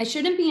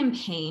shouldn't be in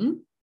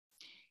pain.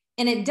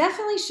 And it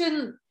definitely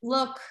shouldn't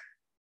look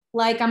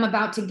like I'm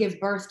about to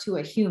give birth to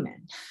a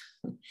human.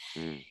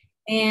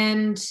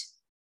 And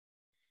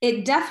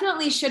it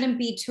definitely shouldn't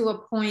be to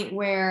a point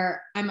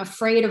where I'm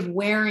afraid of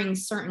wearing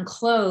certain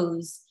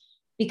clothes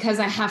because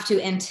I have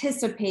to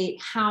anticipate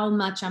how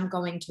much I'm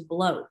going to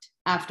bloat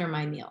after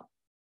my meal.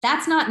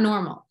 That's not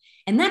normal.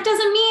 And that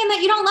doesn't mean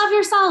that you don't love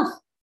yourself.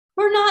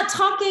 We're not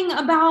talking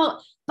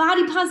about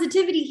body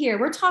positivity here.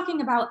 We're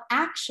talking about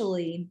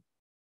actually,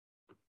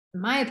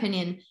 in my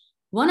opinion,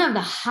 one of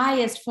the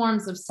highest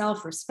forms of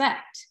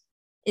self-respect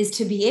is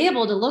to be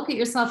able to look at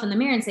yourself in the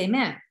mirror and say,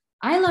 man,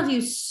 I love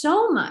you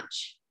so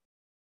much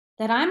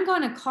that I'm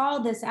going to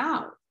call this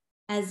out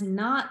as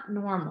not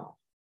normal.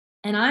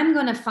 And I'm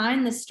going to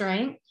find the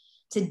strength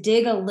to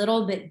dig a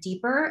little bit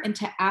deeper and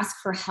to ask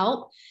for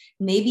help,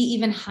 maybe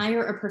even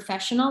hire a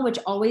professional, which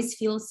always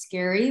feels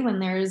scary when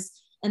there's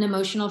an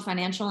emotional,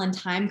 financial, and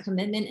time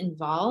commitment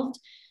involved.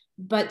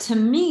 But to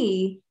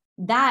me,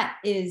 that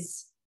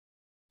is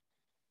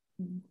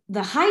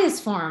the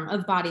highest form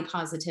of body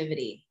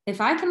positivity.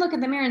 If I can look at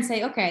the mirror and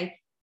say, okay,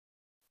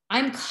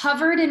 I'm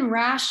covered in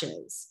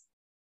rashes,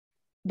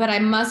 but I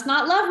must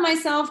not love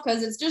myself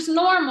because it's just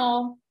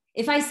normal.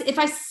 If I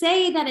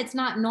say that it's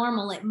not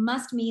normal, it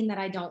must mean that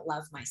I don't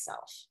love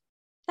myself.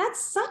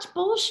 That's such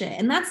bullshit.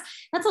 And that's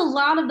a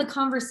lot of the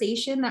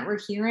conversation that we're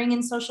hearing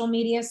in social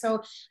media.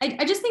 So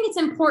I just think it's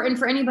important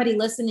for anybody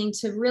listening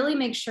to really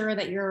make sure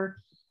that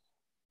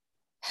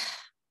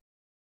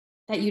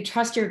you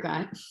trust your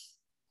gut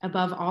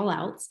above all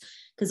else,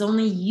 because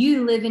only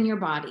you live in your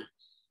body.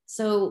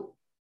 So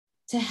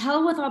to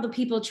hell with all the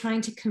people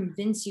trying to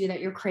convince you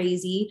that you're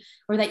crazy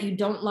or that you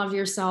don't love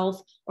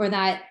yourself, or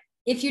that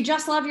if you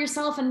just love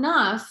yourself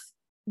enough,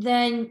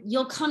 then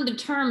you'll come to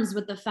terms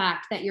with the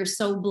fact that you're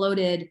so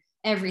bloated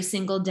every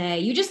single day.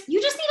 You just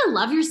need to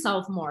love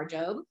yourself more,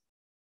 Job.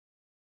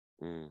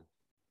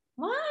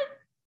 What?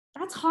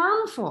 That's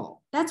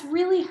harmful. That's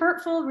really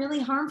hurtful, really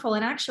harmful.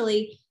 And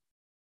actually,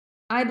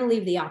 I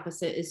believe the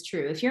opposite is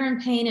true. If you're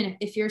in pain and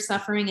if you're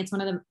suffering, it's one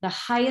of the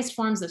highest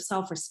forms of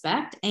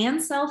self-respect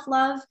and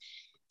self-love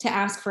to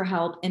ask for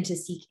help and to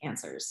seek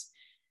answers.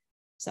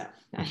 So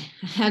I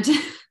had to,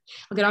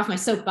 I'll get off my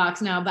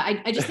soapbox now, but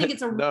I just think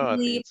it's a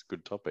really it's a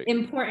good topic,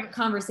 important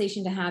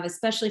conversation to have,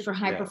 especially for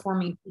high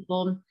performing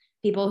people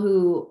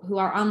who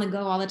are on the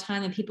go all the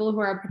time, and people who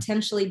are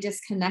potentially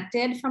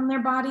disconnected from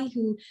their body,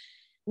 who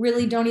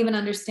really don't even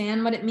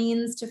understand what it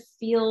means to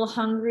feel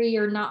hungry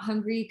or not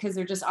hungry because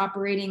they're just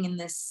operating in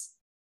this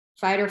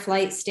fight or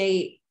flight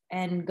state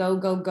and go,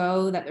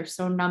 that they're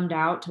so numbed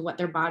out to what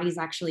their body's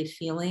actually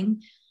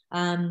feeling.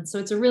 So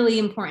it's a really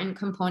important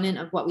component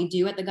of what we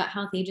do at the Gut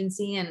Health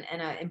Agency, and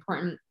an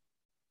important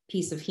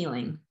piece of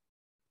healing.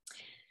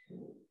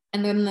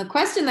 And then the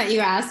question that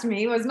you asked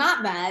me was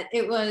not that.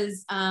 It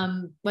was,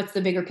 what's the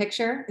bigger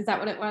picture? Is that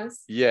what it was?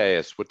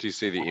 Yes. What do you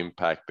see the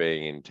impact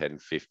being in 10,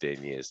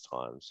 15 years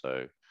time?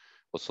 So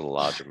what's the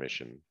larger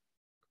mission?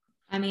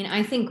 I mean,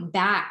 I think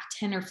back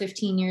 10 or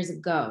 15 years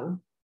ago,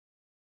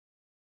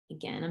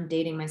 again, I'm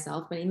dating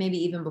myself, but maybe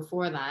even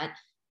before that,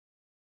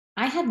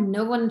 I had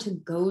no one to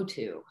go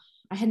to.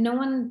 I had no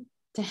one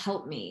to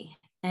help me.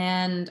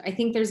 And I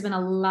think there's been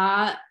a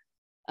lot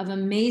of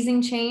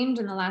amazing change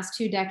in the last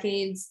 2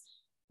 decades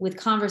with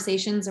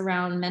conversations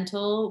around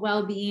mental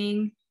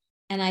well-being.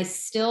 And I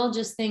still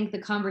just think the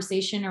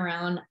conversation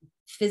around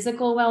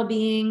physical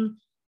well-being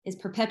is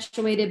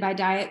perpetuated by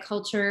diet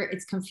culture.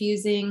 It's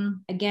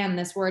confusing. Again,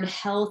 this word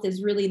health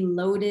is really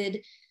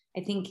loaded.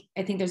 I think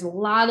there's a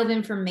lot of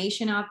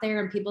information out there,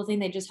 and people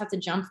think they just have to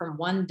jump from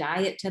one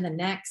diet to the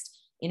next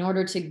in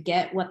order to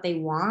get what they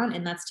want,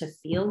 and that's to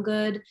feel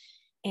good.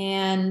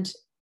 And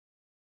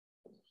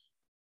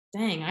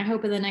dang, I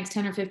hope in the next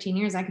 10 or 15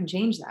 years I can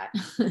change that.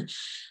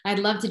 I'd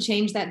love to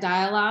change that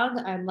dialogue.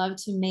 I'd love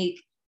to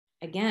make,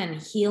 again,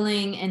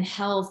 healing and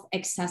health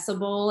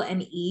accessible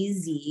and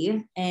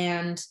easy.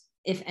 And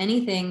if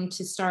anything,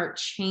 to start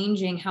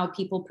changing how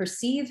people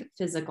perceive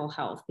physical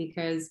health.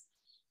 Because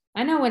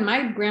I know when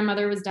my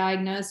grandmother was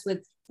diagnosed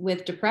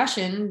with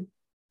depression,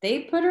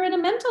 they put her in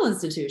a mental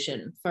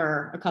institution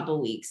for a couple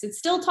of weeks. It's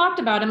still talked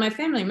about in my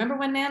family. Remember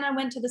when Nana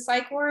went to the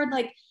psych ward?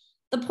 Like,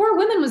 the poor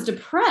woman was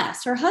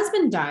depressed. Her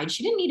husband died.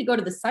 She didn't need to go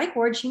to the psych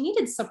ward. She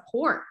needed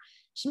support.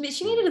 She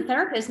needed a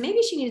therapist.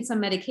 Maybe she needed some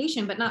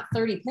medication, but not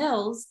 30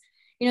 pills.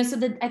 So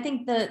I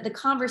think the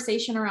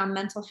conversation around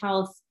mental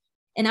health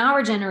in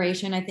our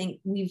generation, I think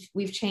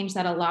we've changed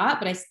that a lot,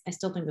 but I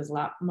still think there's a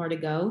lot more to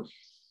go.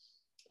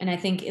 And I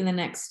think in the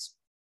next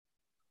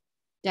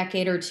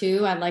decade or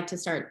two, I'd like to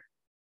start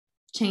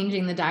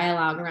changing the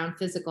dialogue around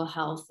physical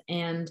health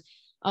and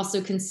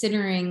also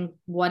considering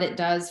what it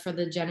does for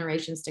the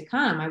generations to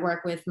come. I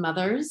work with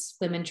mothers,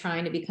 women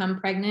trying to become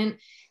pregnant,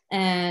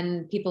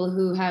 and people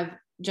who have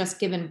just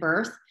given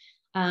birth,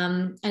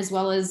 as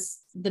well as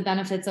the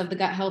benefits of the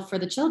gut health for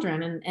the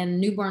children and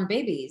newborn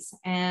babies.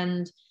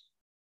 And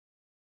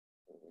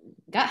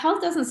gut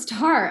health doesn't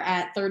start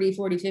at 30,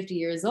 40, 50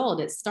 years old.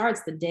 It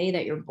starts the day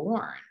that you're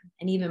born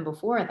and even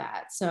before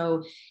that.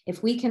 So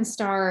if we can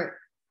start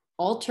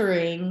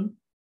altering,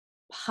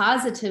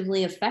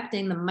 positively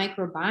affecting the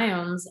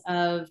microbiomes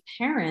of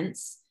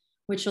parents,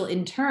 which will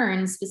in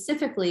turn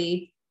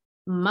specifically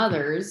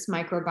mothers'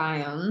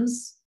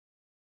 microbiomes,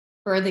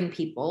 birthing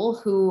people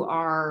who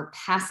are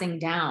passing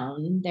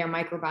down their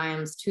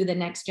microbiomes to the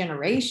next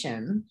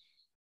generation,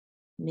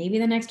 maybe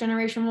the next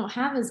generation won't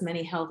have as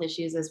many health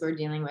issues as we're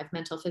dealing with: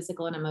 mental,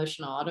 physical, and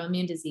emotional,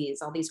 autoimmune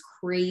disease, all these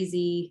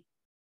crazy,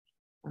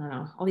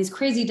 all these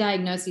crazy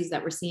diagnoses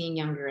that we're seeing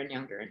younger and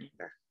younger and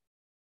younger.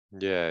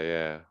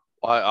 Yeah.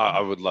 I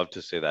would love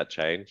to see that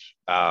change.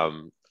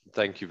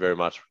 Thank you very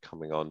much for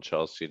coming on,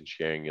 Chelsea, and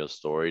sharing your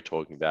story,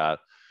 talking about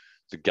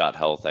the Gut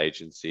Health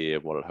Agency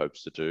and what it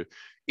hopes to do.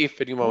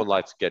 If anyone would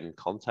like to get in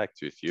contact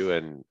with you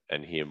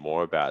and hear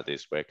more about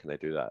this, where can they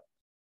do that?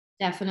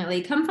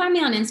 Definitely. Come find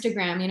me on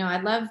Instagram.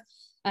 I'd love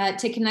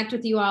to connect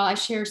with you all. I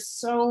share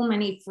so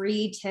many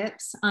free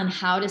tips on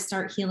how to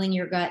start healing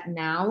your gut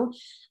now.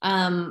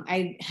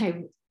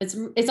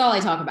 It's all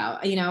I talk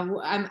about.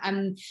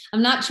 I'm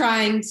not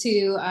trying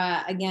to,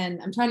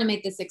 I'm trying to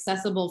make this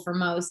accessible for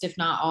most, if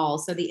not all.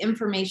 So the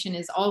information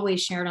is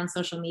always shared on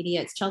social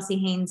media. It's Chelsea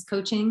Haines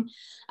Coaching.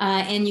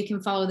 And you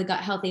can follow the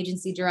Gut Health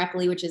Agency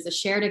directly, which is a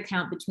shared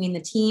account between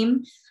the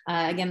team.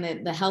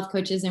 Again, the health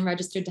coaches and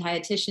registered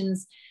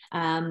dietitians.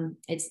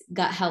 It's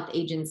Gut Health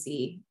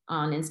Agency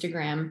on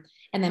Instagram.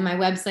 And then my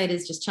website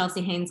is just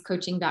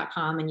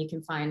chelseahainescoaching.com, and you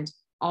can find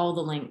all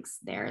the links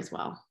there as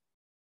well.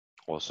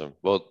 Awesome.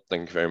 Well,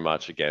 thank you very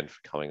much again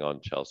for coming on,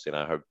 Chelsea. And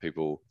I hope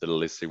people that are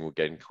listening will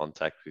get in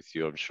contact with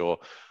you. I'm sure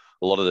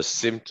a lot of the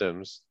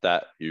symptoms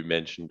that you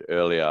mentioned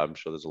earlier, I'm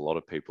sure there's a lot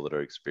of people that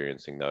are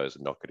experiencing those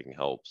and not getting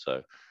help.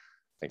 So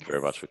thank you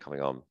very much for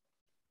coming on.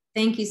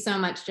 Thank you so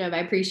much, Job. I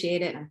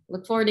appreciate it. I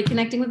look forward to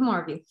connecting with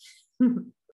more of you.